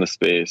names in the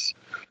space.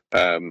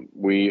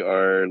 We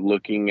are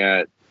looking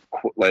at,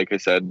 like I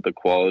said, the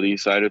quality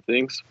side of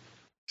things.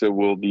 So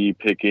we'll be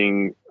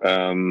picking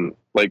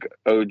like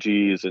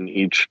OGs in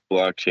each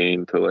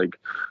blockchain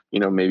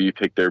to maybe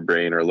pick their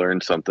brain or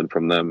learn something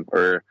from them.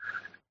 Or,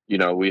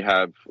 we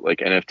have like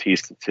NFT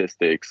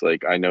statistics.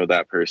 Like I know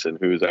that person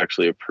who's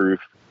actually a proof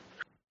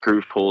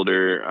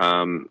holder,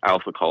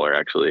 alpha caller.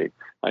 Actually,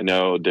 I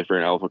know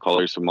different alpha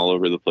callers from all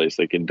over the place.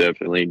 They can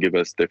definitely give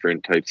us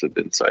different types of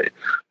insight.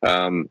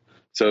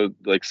 So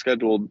like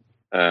scheduled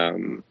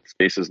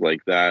spaces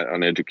like that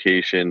on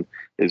education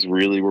is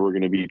really where we're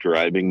going to be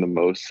driving the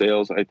most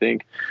sales, I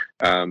think.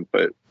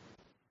 But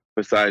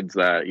besides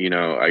that,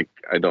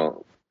 I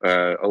don't,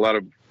 a lot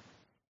of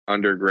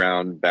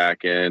underground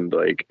back end,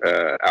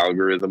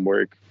 algorithm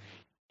work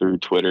through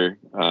Twitter,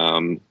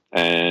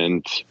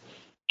 and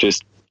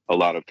just a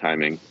lot of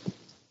timing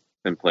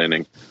and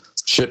planning.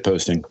 Shit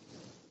posting.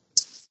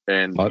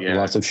 And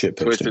lots of shit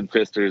posting. Twisted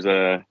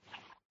Fisters,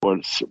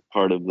 what's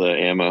part of the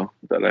ammo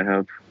that I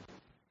have.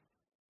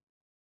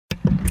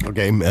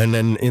 Okay, and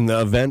then in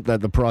the event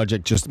that the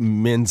project just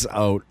mints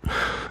out,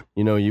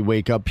 you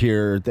wake up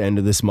here at the end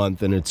of this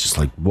month and it's just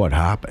like, what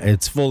happened?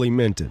 It's fully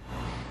minted.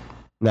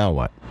 Now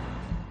what?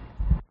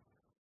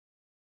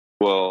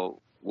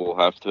 Well, we'll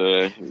have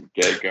to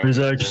get going. There's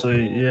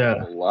actually,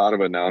 a lot of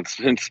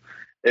announcements.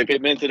 If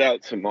it minted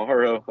out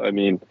tomorrow, I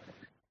mean,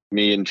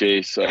 me and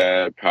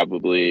Jace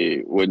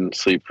probably wouldn't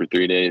sleep for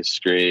 3 days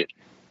straight.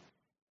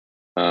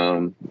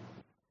 I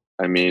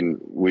mean,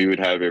 we would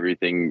have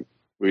everything.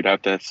 We'd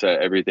have to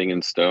set everything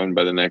in stone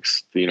by the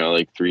next,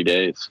 3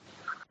 days.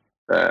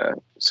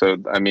 So,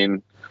 I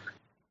mean,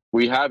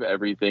 we have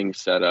everything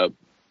set up,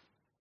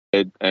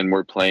 and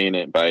we're playing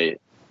it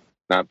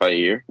not by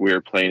ear. We're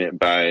playing it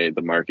by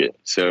the market.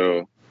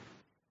 So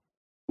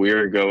we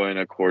are going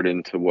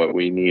according to what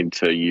we need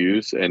to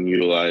use and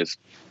utilize.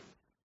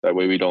 That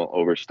way we don't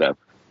overstep.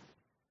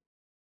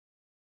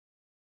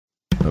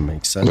 That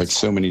makes sense. Like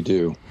so many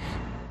do.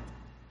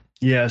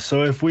 Yeah,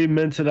 so if we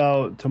minted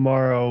out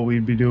tomorrow,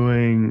 we'd be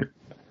doing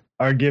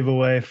our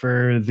giveaway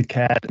for the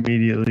cat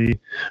immediately.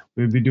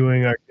 We'd be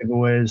doing our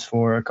giveaways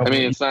for a couple. I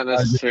mean, it's not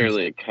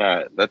necessarily a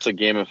cat. That's a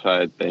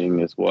gamified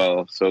thing as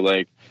well. So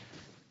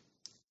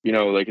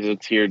it's a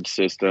tiered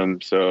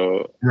system.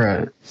 So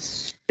right.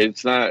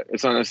 It's not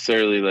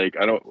necessarily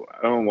I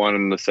don't want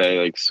them to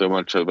say so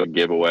much of a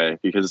giveaway,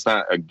 because it's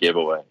not a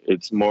giveaway.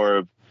 It's more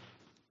of,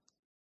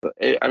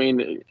 no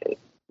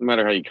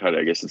matter how you cut it,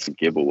 I guess it's a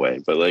giveaway,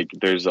 but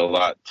there's a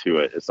lot to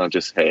it. It's not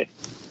just, hey,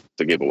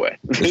 it's a giveaway.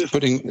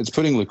 It's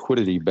putting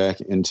liquidity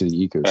back into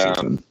the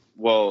ecosystem.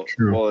 Well,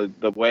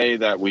 the way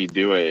that we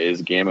do it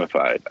is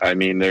gamified. I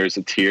mean, there's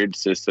a tiered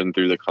system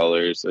through the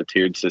colors, a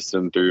tiered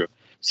system through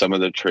some of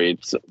the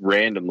trades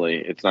randomly.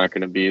 It's not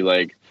going to be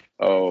like,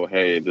 oh,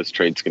 hey, this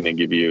trade's going to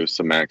give you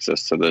some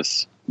access to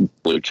this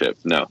blue chip.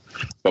 No,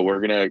 but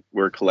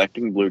we're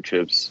collecting blue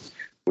chips.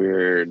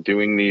 We're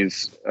doing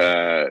these,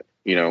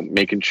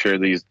 making sure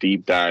these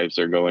deep dives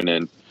are going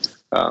in,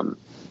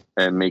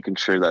 and making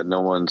sure that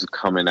no one's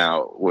coming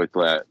out with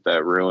that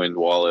ruined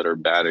wallet or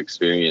bad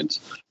experience.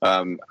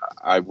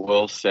 I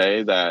will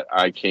say that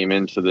I came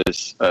into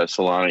this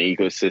Solana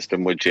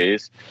ecosystem with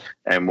Jace,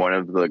 and one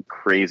of the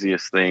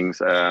craziest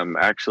things,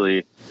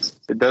 actually,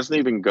 it doesn't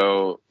even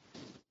go,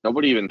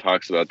 nobody even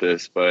talks about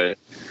this, but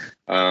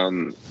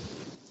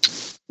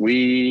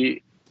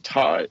we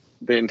taught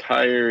the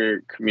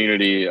entire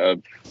community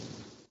of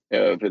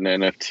an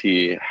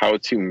NFT how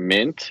to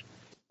mint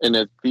an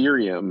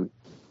Ethereum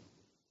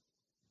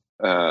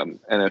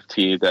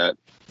NFT that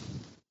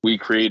we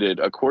created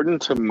according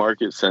to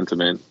market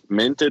sentiment,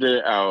 minted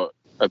it out,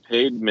 a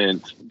paid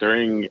mint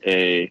during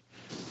a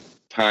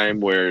time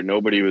where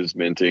nobody was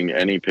minting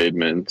any paid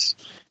mints.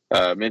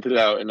 Minted it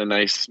out in a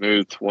nice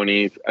smooth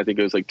 20, I think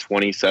it was like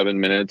 27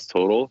 minutes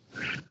total.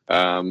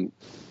 And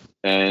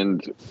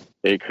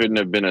it couldn't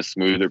have been a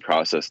smoother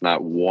process.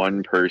 Not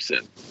one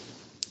person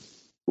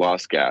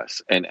lost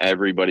gas, and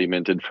everybody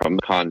minted from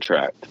the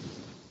contract.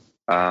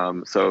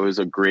 So it was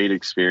a great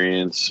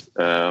experience.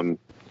 That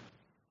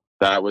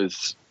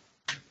was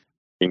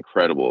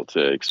incredible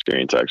to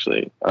experience,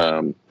 actually.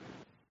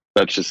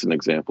 That's just an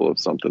example of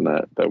something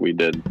that we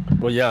did.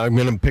 Well, yeah, I'm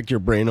going to pick your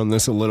brain on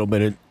this a little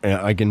bit.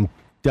 I can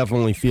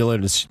definitely feel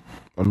it.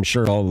 I'm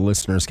sure all the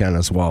listeners can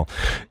as well.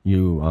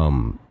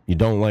 You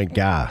don't like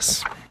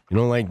gas. You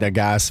don't like the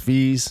gas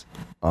fees.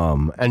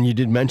 And you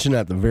did mention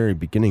at the very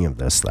beginning of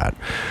this that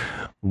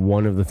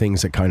one of the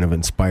things that kind of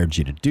inspired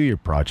you to do your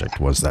project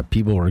was that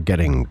people were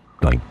getting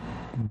like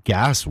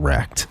gas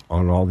wrecked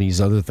on all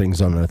these other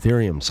things on the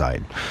Ethereum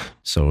side.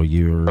 So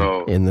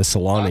you're in the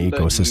Solana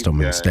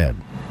ecosystem instead.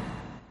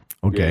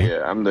 Okay.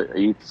 Yeah, I'm the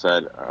ETH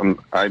side. I'm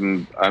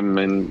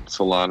in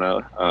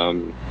Solana.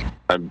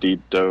 I've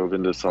deep dove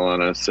into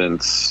Solana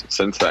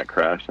since that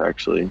crash,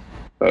 actually,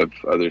 of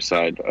other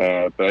side.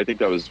 But I think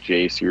that was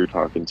Jace you were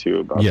talking to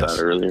about that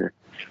earlier.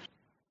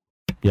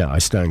 Yeah, I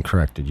stand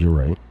corrected. You're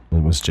right.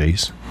 It was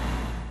Jace.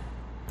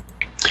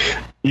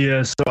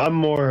 Yeah, so I'm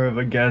more of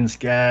against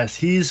gas.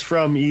 He's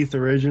from ETH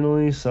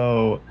originally,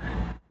 so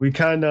we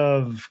kind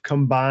of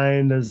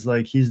combined as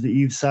like he's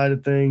the ETH side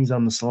of things,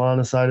 I'm the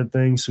Solana side of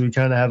things, so we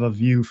kind of have a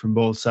view from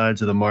both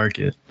sides of the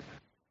market.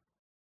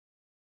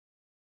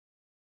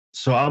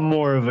 So I'm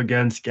more of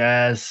against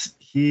gas.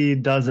 He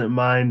doesn't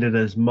mind it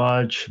as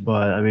much,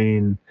 but I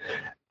mean,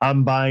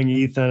 I'm buying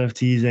ETH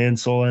NFTs and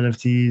Sol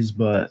NFTs,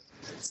 but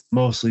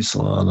mostly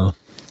Solana.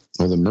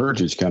 Well, the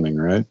merge is coming,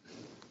 right?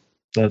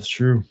 That's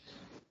true.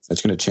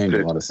 That's going to change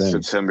a lot of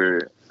things.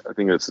 I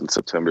think it's in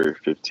September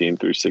 15th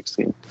through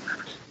 16th.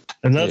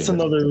 And that's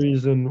another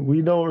reason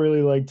we don't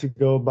really like to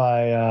go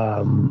by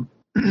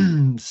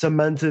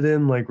cemented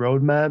in like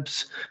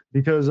roadmaps,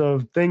 because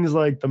of things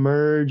like the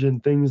merge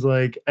and things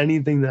like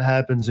anything that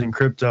happens in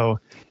crypto,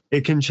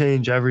 it can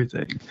change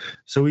everything.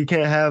 So we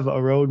can't have a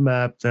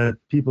roadmap that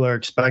people are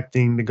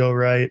expecting to go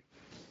right.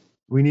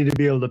 We need to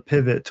be able to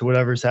pivot to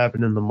whatever's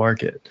happened in the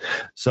market.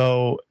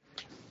 So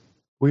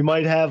we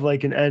might have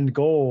like an end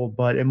goal,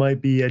 but it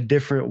might be a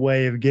different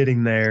way of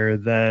getting there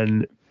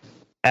than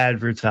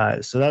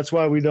advertise. So that's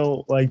why we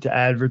don't like to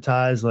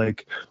advertise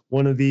like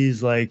one of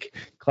these like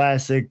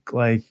classic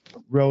like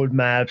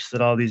roadmaps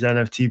that all these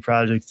NFT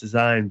projects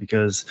design,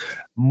 because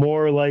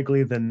more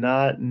likely than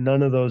not,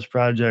 none of those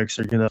projects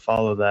are going to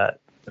follow that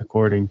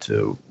according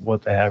to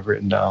what they have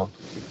written down.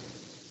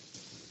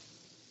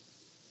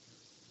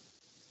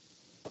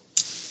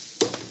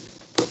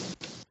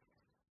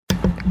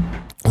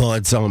 Well,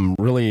 it's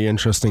really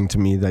interesting to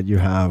me that you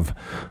have,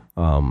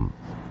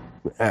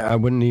 I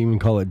wouldn't even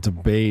call it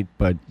debate,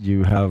 but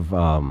you have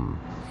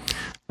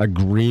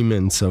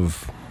agreements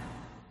of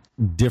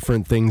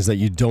different things that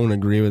you don't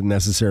agree with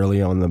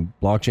necessarily on the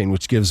blockchain,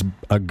 which gives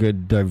a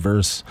good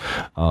diverse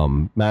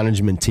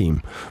management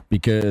team,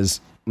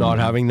 because not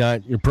having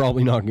that,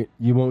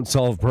 you won't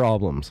solve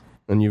problems.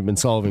 And you've been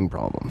solving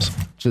problems,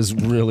 which is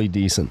really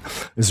decent.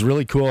 It's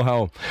really cool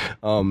how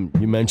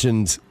you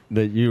mentioned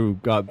that you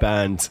got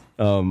banned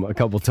a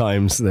couple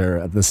times there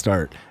at the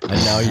start,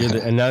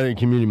 and now you're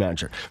community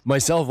manager.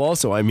 Myself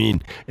also. I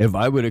mean, if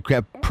I would have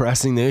kept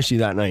pressing the issue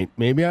that night,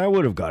 maybe I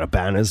would have got a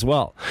ban as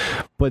well.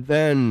 But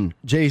then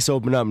Jace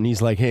opened up and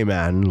he's like, "Hey,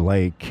 man,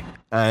 like."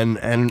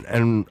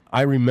 And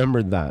I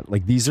remembered that,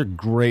 like, these are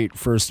great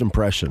first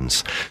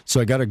impressions. So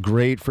I got a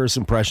great first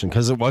impression,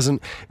 because it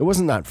wasn't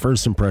that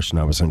first impression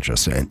I was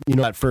interested in. You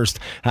know, that first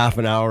half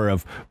an hour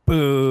of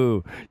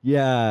boo,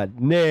 yeah,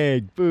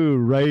 nig, boo,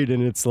 right?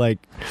 And it's like,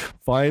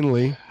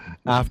 finally,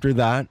 after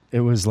that,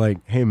 it was like,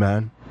 hey,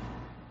 man.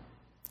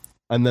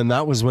 And then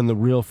that was when the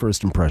real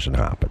first impression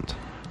happened.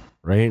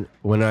 Right?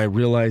 When I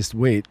realized,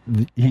 wait,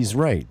 he's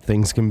right.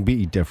 Things can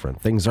be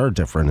different. Things are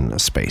different in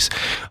this space.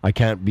 I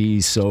can't be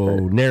so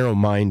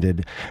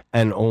narrow-minded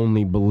and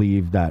only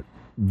believe that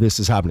this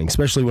is happening,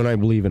 especially when I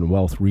believe in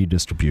wealth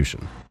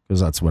redistribution,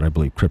 because that's what I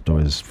believe crypto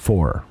is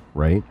for,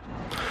 right?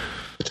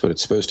 That's what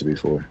it's supposed to be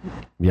for.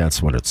 Yeah,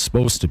 it's what it's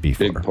supposed to be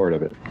for. Big part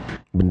of it.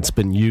 But it's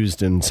been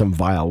used in some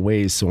vile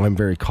ways, so I'm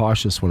very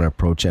cautious when I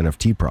approach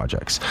NFT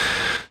projects.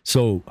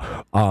 So,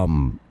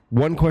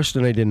 one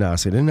question I didn't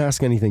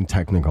ask anything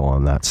technical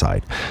on that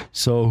side.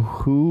 So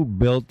who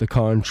built the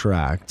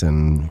contract,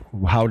 and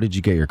how did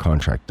you get your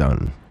contract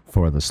done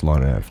for the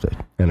Solana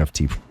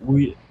NFT?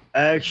 We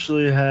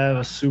actually have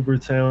a super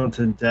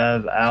talented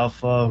dev,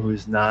 Alpha,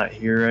 who's not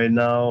here right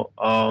now.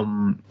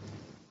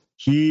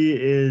 He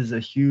is a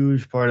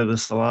huge part of the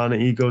Solana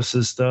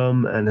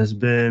ecosystem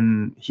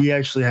and he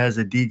actually has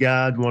a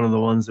DeGod, one of the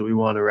ones that we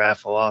want to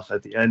raffle off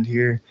at the end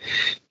here.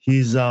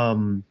 He's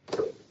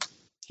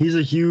he's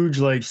a huge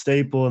like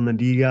staple in the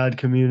DGOD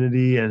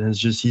community, and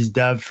he's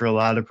dev'd for a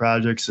lot of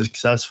projects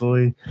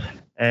successfully.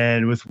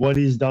 And with what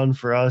he's done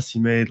for us, he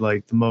made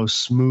like the most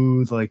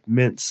smooth like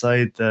mint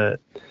site that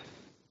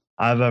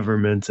I've ever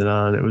minted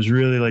on. It was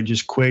really like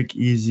just quick,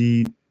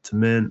 easy to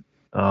mint.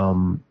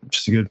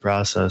 Just a good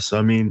process. So,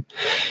 I mean,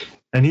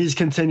 and he's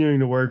continuing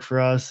to work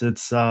for us.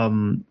 It's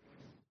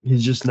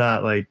he's just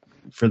not like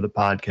for the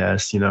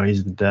podcast, you know,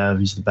 he's the dev,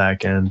 he's the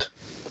back end.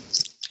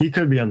 He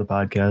could be on the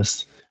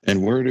podcast.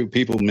 And where do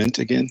people mint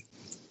again?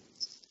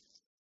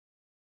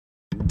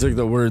 Took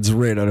the words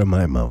right out of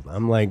my mouth.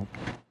 I'm like,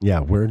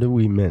 yeah, where do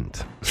we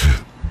mint?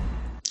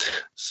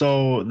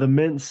 So the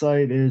mint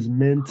site is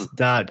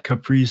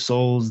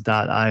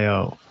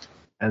mint.caprisouls.io.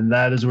 And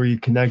that is where you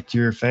connect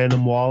your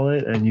Phantom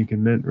wallet and you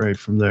can mint right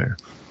from there.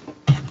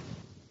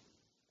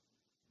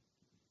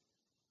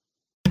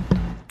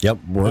 Yep,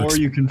 works. Or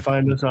you can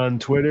find us on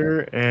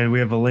Twitter, and we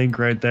have a link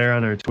right there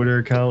on our Twitter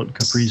account,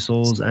 Capri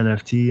Souls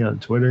NFT on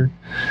Twitter.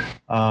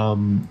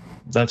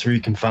 That's where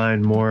you can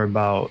find more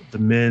about the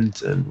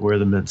mint and where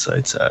the mint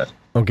site's at.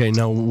 Okay,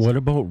 now what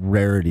about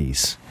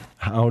rarities?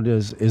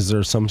 Is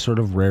there some sort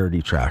of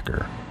rarity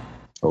tracker?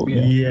 Oh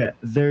yeah. Yeah,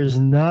 there's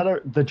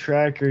not the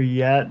tracker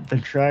yet. The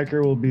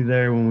tracker will be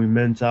there when we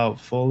mint out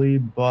fully,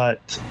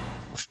 but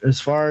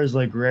as far as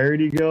like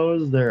rarity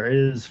goes, there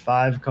is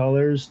 5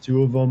 colors.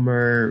 2 of them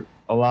are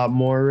a lot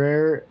more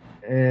rare,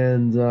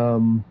 and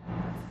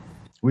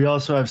we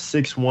also have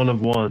 6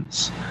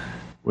 1-of-1s,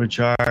 which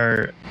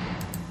are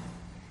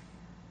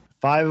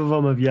 5 of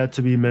them have yet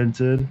to be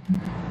minted,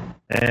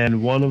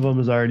 and 1 of them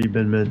has already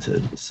been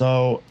minted.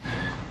 So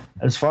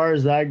as far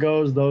as that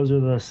goes, those are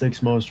the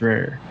 6 most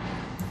rare.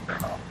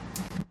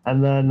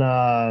 And then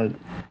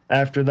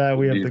after that,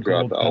 we have the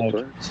gold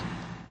pouches.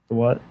 The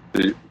what?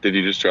 Did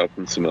you just drop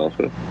in some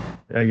alpha?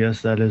 I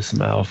guess that is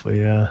some alpha,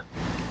 yeah.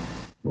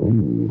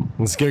 Ooh.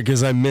 It's good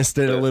because I missed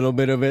it a little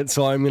bit of it,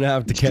 so I'm going to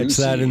have to catch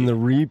that in the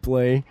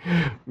replay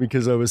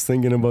because I was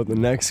thinking about the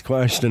next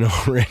question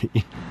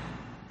already.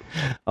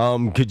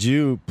 Could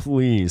you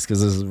please,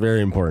 because this is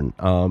very important,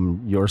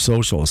 your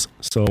socials,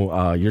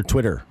 so your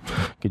Twitter,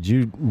 could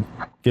you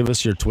give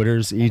us your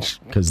Twitters each,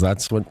 because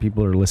that's what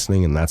people are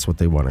listening and that's what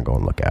they want to go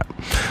and look at.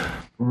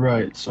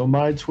 Right, so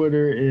my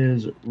Twitter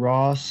is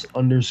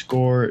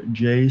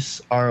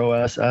Ross_Jace,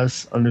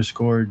 ROSS_JACE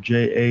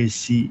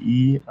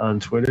on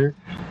Twitter.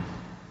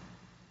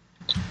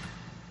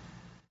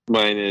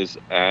 Mine is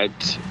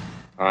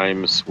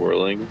 @I'm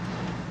swirling.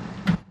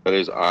 That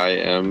is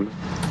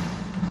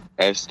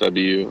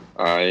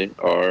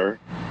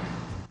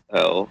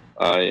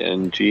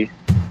IMSWIRLING.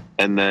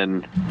 And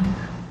then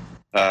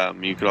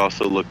you could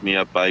also look me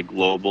up by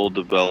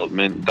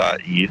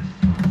globaldevelopment.eth.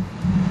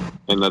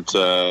 And that's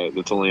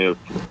only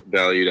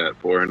valued at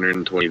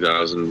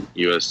 420,000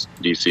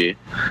 USDC.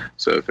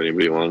 So if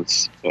anybody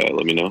wants,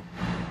 let me know.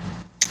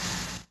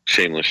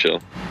 Shameless shill.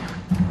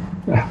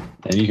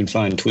 And you can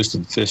find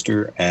Twisted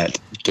Fister at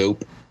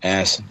Dope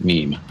Ass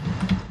Meme.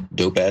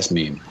 Dope Ass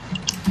Meme.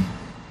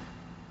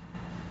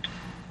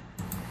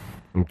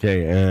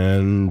 Okay,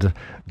 and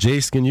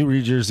Jace, can you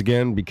read yours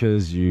again?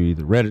 Because you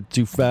either read it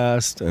too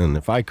fast, and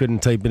if I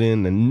couldn't type it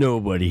in, then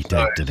nobody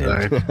typed it in.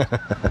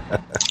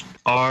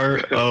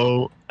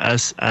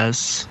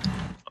 ROSS_JACE.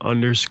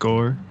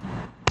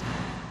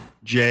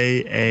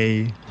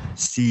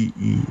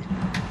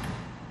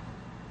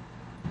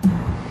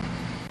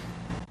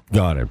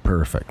 Got it.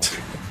 Perfect.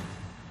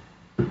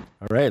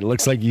 All right.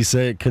 Looks like you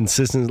say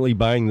consistently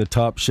buying the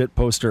top shit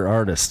poster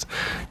artist.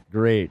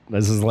 Great.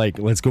 This is like,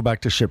 let's go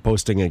back to shit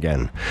posting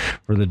again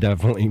for the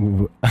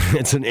definitely.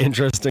 It's an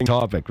interesting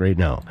topic right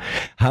now.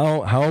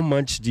 How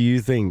much do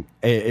you think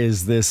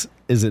is this?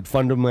 Is it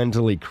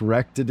fundamentally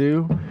correct to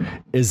do?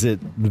 Is it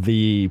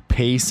the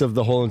pace of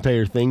the whole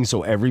entire thing?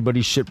 So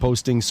everybody's shit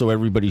posting, so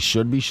everybody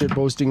should be shit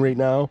posting right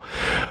now.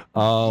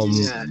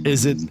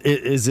 Is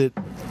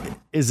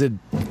it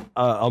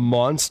a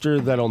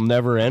monster that'll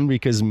never end?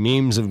 Because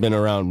memes have been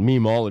around,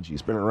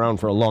 memeology's been around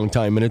for a long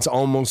time, and it's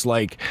almost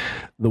like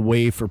the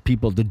way for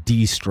people to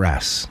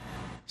de-stress.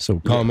 So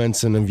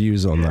comments and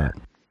views on that.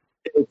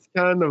 It's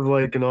kind of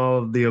like an all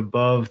of the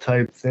above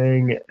type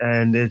thing,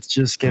 and it's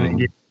just going to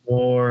get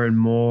more and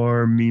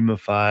more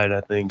memeified,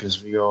 I think,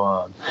 as we go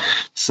on.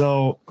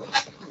 So,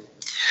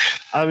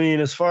 I mean,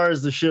 as far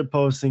as the shit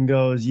posting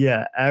goes,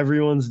 yeah,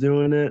 everyone's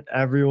doing it.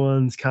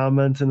 Everyone's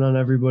commenting on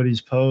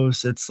everybody's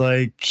posts. It's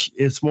like,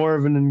 it's more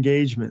of an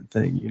engagement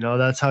thing. You know,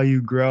 that's how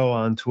you grow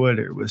on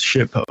Twitter, with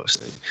shit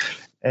posting.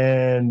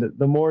 And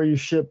the more you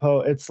shit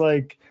post, it's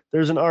like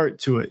there's an art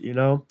to it, you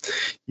know?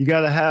 You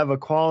got to have a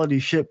quality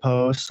shit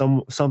post,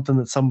 something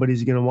that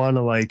somebody's going to want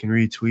to like and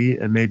retweet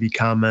and maybe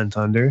comment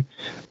under,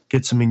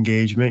 get some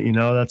engagement. You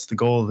know, that's the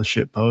goal of the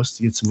shit post,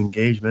 to get some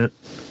engagement.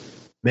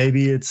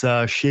 Maybe it's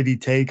a shitty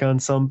take on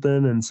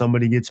something and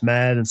somebody gets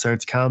mad and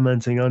starts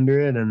commenting under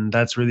it, and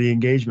that's where the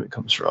engagement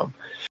comes from.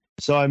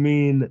 So, I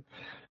mean,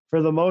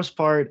 for the most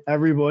part,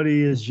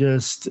 everybody is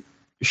just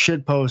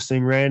shit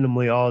posting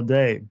randomly all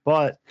day,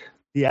 but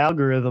the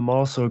algorithm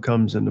also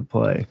comes into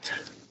play.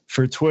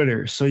 for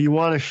Twitter. So you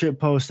want to shit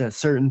post at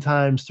certain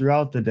times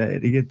throughout the day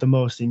to get the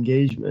most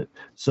engagement.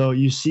 So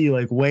you see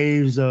like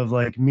waves of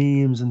like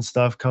memes and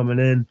stuff coming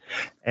in,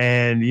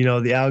 and you know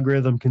the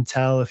algorithm can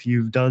tell if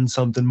you've done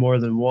something more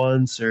than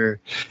once, or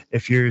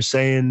if you're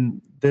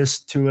saying this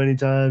too many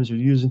times or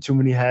using too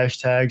many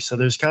hashtags. So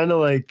there's kind of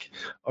like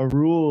a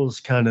rules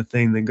kind of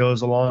thing that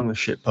goes along with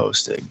shit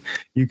posting.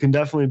 You can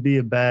definitely be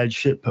a bad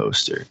shit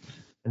poster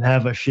and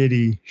have a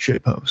shitty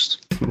shit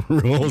post.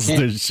 Rules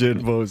to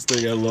shit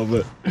posting. I love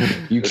it.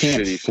 You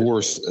can't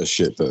force a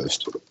shit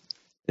post.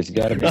 It's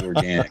got to be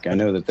organic. I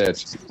know that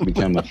that's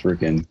become a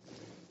freaking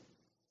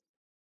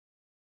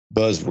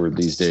buzzword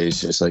these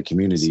days, just like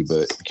community,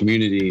 but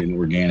community and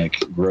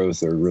organic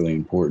growth are really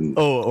important.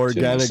 Oh,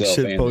 organic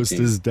shit post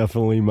is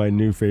definitely my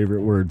new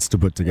favorite words to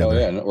put together.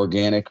 Oh, yeah.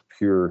 Organic,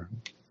 pure,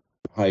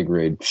 high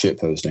grade shit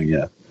posting.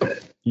 Yeah.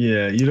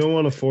 Yeah. You don't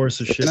want to force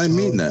a shit And I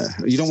mean post.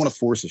 that. You don't want to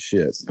force a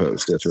shit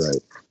post. That's right.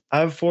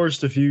 I've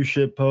forced a few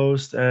shit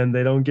posts and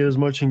they don't get as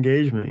much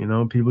engagement. You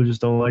know, people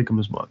just don't like them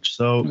as much.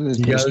 So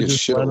you gotta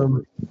just let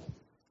them.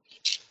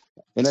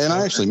 And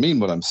I actually mean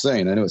what I'm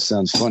saying. I know it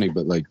sounds funny,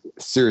 but like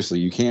seriously,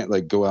 you can't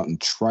like go out and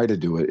try to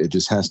do it. It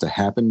just has to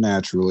happen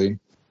naturally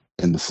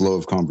in the flow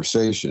of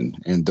conversation.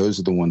 And those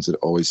are the ones that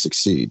always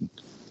succeed.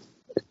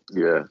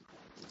 Yeah.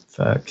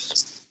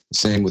 Facts.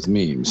 Same with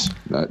memes.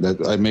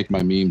 I make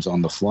my memes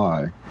on the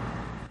fly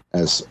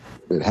as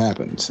it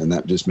happens. And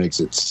that just makes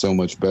it so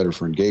much better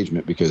for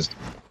engagement because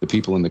the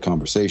people in the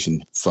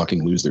conversation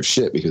fucking lose their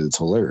shit because it's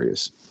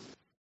hilarious.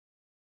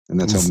 And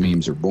that's how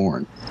memes are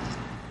born.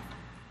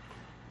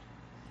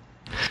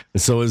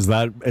 So is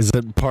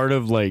it part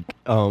of like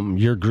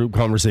your group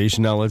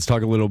conversation? Now let's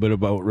talk a little bit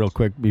about real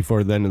quick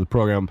before the end of the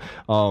program,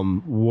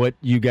 what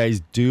you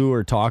guys do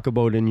or talk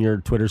about in your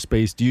Twitter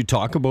space. Do you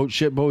talk about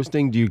shit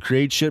posting? Do you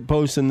create shit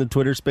posts in the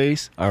Twitter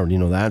space? I already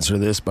know the answer to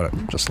this, but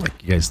I'm just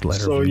like you guys let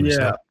her. So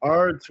yeah,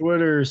 our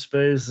Twitter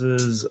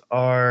spaces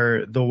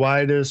are the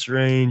widest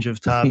range of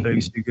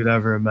topics you could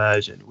ever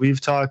imagine. We've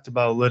talked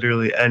about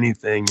literally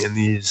anything in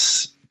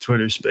these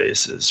Twitter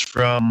spaces,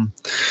 from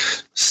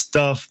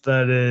stuff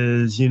that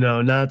is, you know,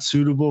 not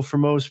suitable for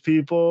most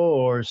people,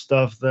 or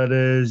stuff that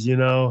is, you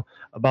know,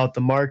 about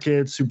the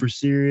market, super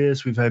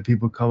serious. We've had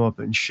people come up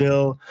and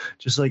chill,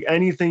 just like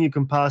anything you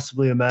can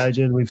possibly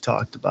imagine. We've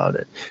talked about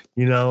it,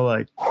 you know,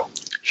 like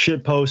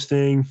shit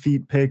posting,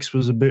 feet pics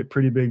was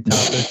pretty big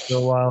topic for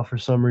a while for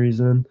some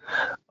reason.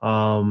 We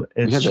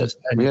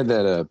had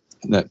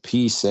that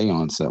pee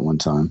seance at one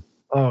time.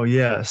 Oh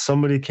yeah,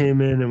 somebody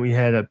came in and we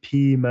had a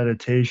pee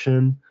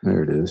meditation.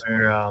 There it is.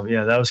 Where,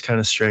 yeah, that was kind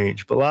of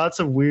strange. But lots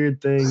of weird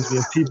things. We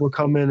have people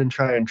come in and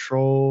try and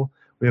troll.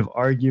 We have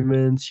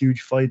arguments,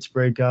 huge fights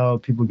break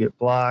out. People get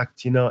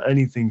blocked. You know,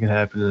 anything can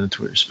happen in the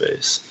Twitter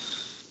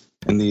space.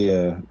 And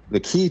the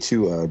key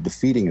to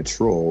defeating a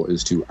troll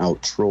is to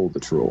out-troll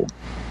the troll.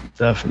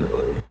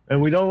 Definitely.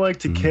 And we don't like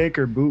to kick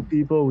or boot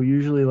people. We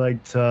usually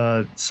like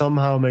to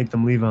somehow make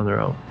them leave on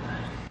their own.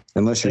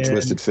 Unless you're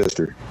Twisted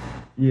Fister.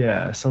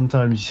 Yeah,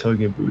 sometimes he'll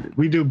get booted.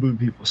 We do boot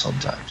people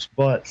sometimes,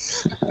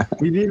 but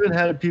we've even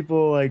had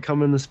people like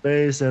come in the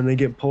space and they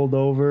get pulled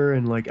over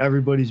and like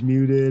everybody's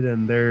muted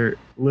and we're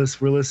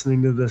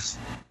listening to this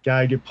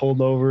guy get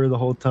pulled over the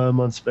whole time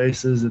on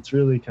spaces. It's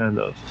really kind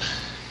of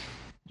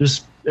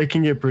just, it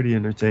can get pretty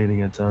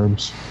entertaining at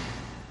times.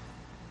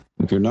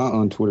 If you're not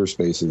on Twitter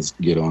Spaces,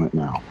 get on it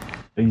now.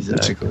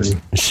 Exactly.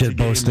 Shit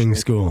posting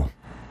school.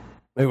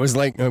 It was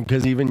like,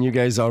 because even you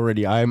guys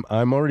already, I'm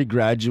already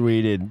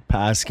graduated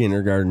past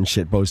kindergarten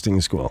shit posting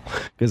school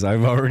because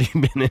I've already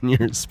been in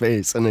your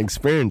space and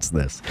experienced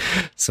this.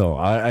 So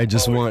I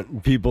just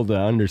want people to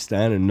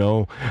understand and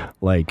know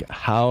like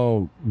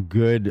how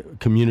good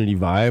community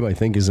vibe I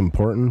think is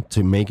important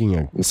to making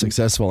a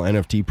successful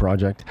NFT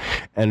project.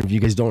 And if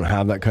you guys don't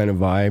have that kind of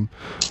vibe,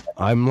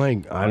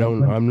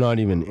 I'm not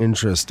even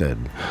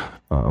interested.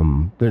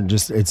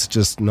 It's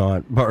just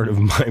not part of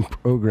my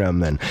program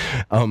then.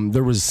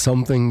 There was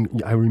something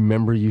I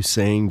remember you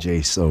saying,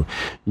 Jay. So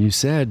you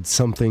said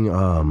something,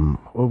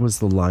 what was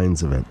the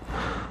lines of it?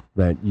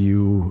 What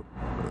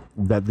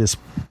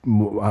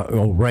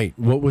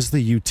was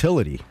the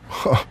utility?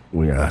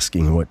 We're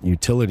asking what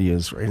utility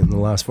is right in the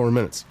last 4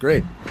 minutes.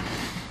 Great.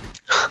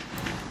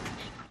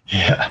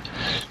 Yeah.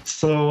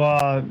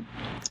 So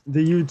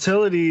the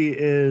utility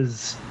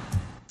is,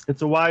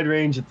 it's a wide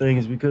range of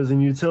things because in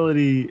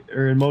utility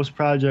or in most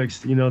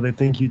projects, you know, they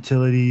think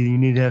utility, you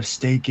need to have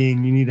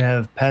staking, you need to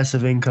have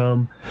passive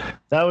income.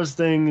 That was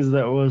things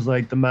that was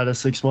like the meta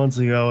 6 months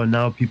ago. And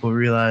now people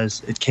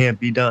realize it can't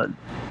be done.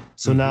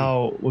 So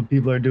now what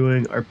people are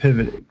doing are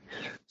pivoting.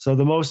 So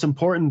the most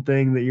important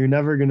thing that you're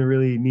never going to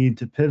really need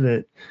to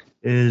pivot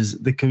is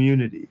the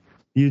community.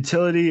 The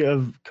utility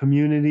of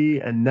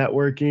community and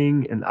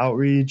networking and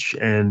outreach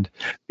and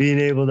being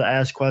able to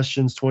ask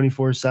questions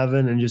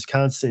 24/7 and just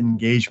constant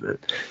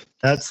engagement.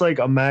 That's like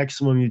a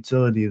maximum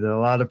utility that a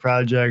lot of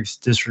projects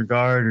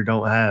disregard or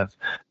don't have.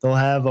 They'll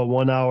have a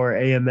 1 hour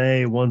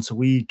AMA once a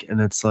week,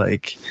 and it's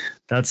like,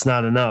 that's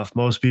not enough.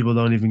 Most people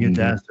don't even get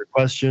to ask their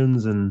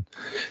questions. And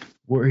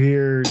we're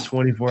here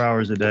 24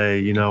 hours a day,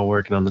 you know,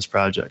 working on this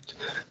project.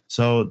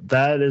 So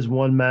that is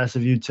one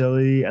massive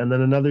utility. And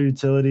then another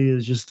utility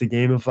is just the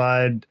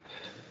gamified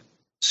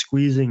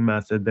squeezing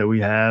method that we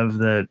have,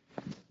 that,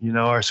 you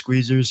know, our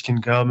squeezers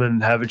can come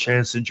and have a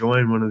chance to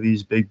join one of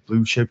these big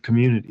blue chip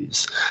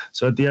communities.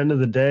 So at the end of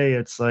the day,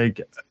 it's like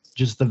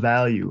just the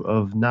value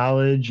of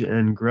knowledge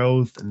and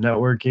growth and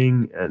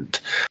networking. And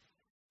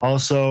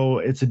also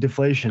it's a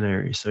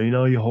deflationary. So, you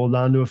know, you hold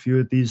on to a few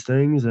of these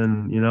things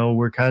and, you know,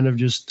 we're kind of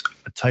just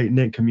a tight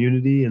knit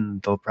community,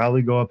 and they'll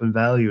probably go up in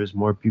value as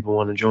more people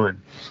want to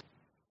join.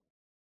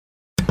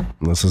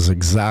 This is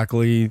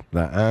exactly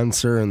the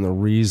answer and the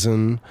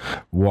reason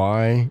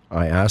why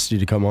I asked you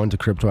to come on to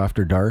Crypto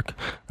After Dark.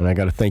 And I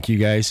got to thank you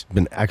guys.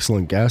 Been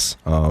excellent guests.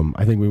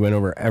 I think we went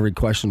over every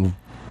question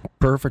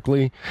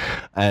perfectly.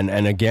 And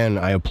again,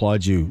 I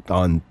applaud you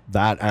on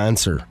that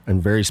answer,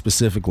 and very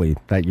specifically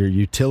that your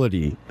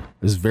utility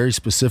is very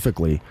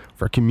specifically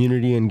for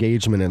community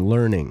engagement and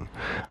learning.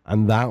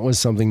 And that was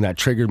something that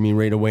triggered me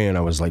right away. And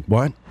I was like,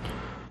 what?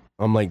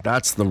 I'm like,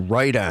 that's the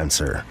right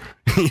answer.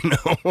 You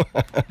know,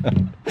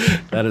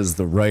 that is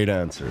the right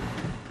answer.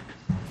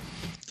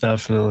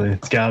 Definitely.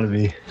 It's got to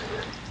be.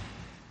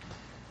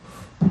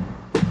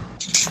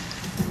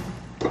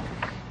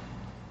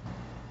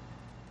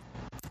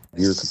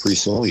 You're a Capri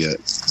Sol yet?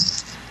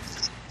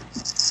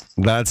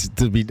 That's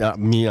to be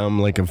me.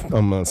 I'm a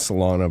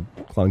Solana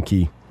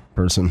clunky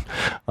person.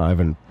 I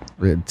haven't.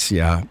 It's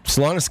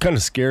Solana kind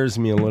of scares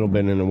me a little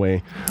bit in a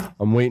way.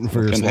 I'm waiting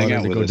for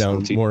Solana to go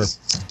down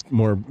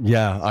more.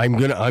 Yeah,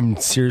 I'm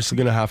seriously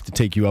gonna have to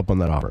take you up on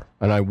that offer,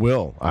 and I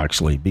will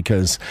actually,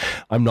 because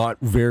I'm not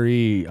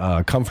very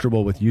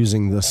comfortable with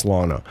using the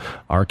Solana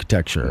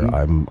architecture.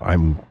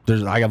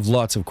 Mm-hmm. I have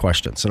lots of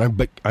questions,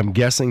 and I'm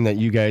guessing that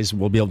you guys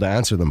will be able to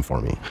answer them for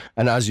me.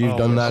 And as you've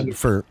done that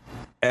for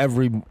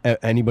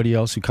anybody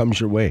else who comes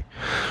your way,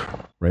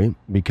 right?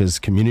 Because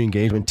community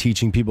engagement,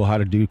 teaching people how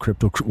to do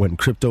crypto when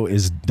crypto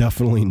is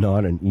definitely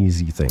not an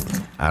easy thing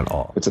at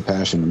all. It's a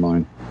passion of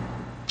mine.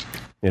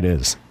 It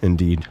is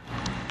indeed.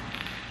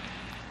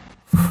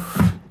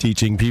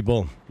 Teaching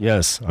people,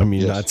 yes. I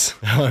mean, yes.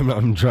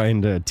 I'm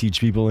trying to teach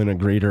people in a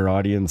greater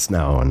audience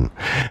now,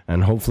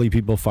 and hopefully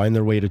people find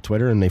their way to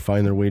Twitter and they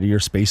find their way to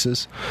your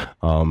spaces.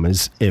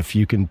 If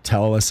you can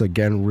tell us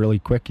again really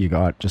quick, you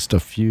got just a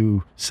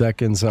few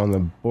seconds on the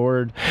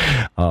board,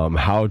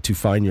 how to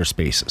find your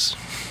spaces.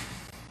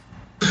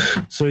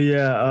 So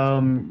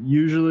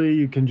usually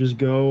you can just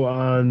go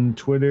on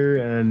Twitter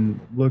and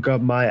look up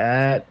my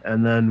 @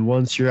 and then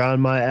once you're on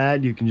my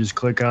 @ you can just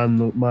click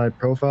on my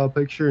profile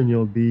picture and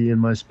you'll be in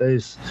my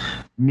space.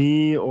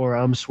 Me, or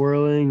I'm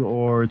Swirling,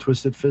 or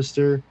Twisted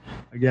Fister.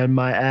 Again,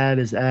 my @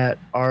 is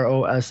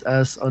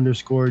 @ROSS_JACE.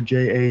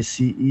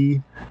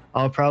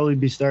 I'll probably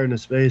be starting a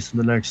space in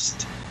the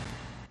next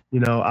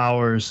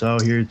hour or so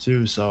here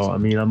too. So I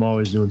mean, I'm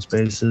always doing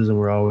spaces and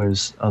we're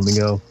always on the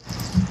go.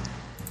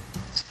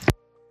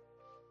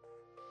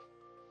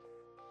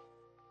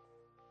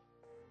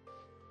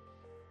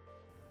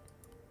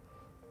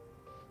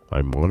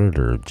 I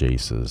monitor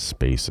Jace's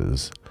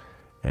spaces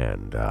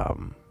and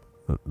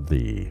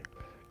the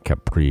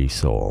Capri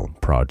Sol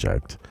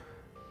project.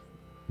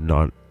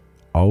 Not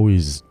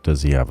always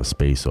does he have a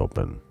space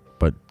open,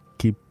 but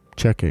keep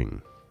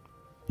checking.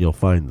 You'll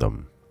find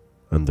them,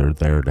 and they're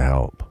there to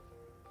help.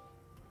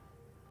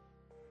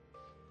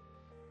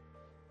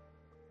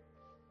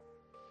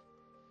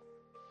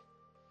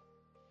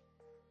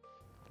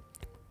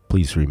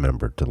 Please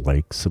remember to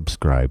like,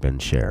 subscribe,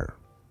 and share.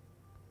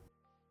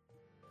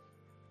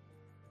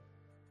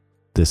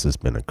 This has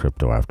been a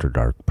Crypto After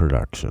Dark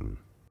production.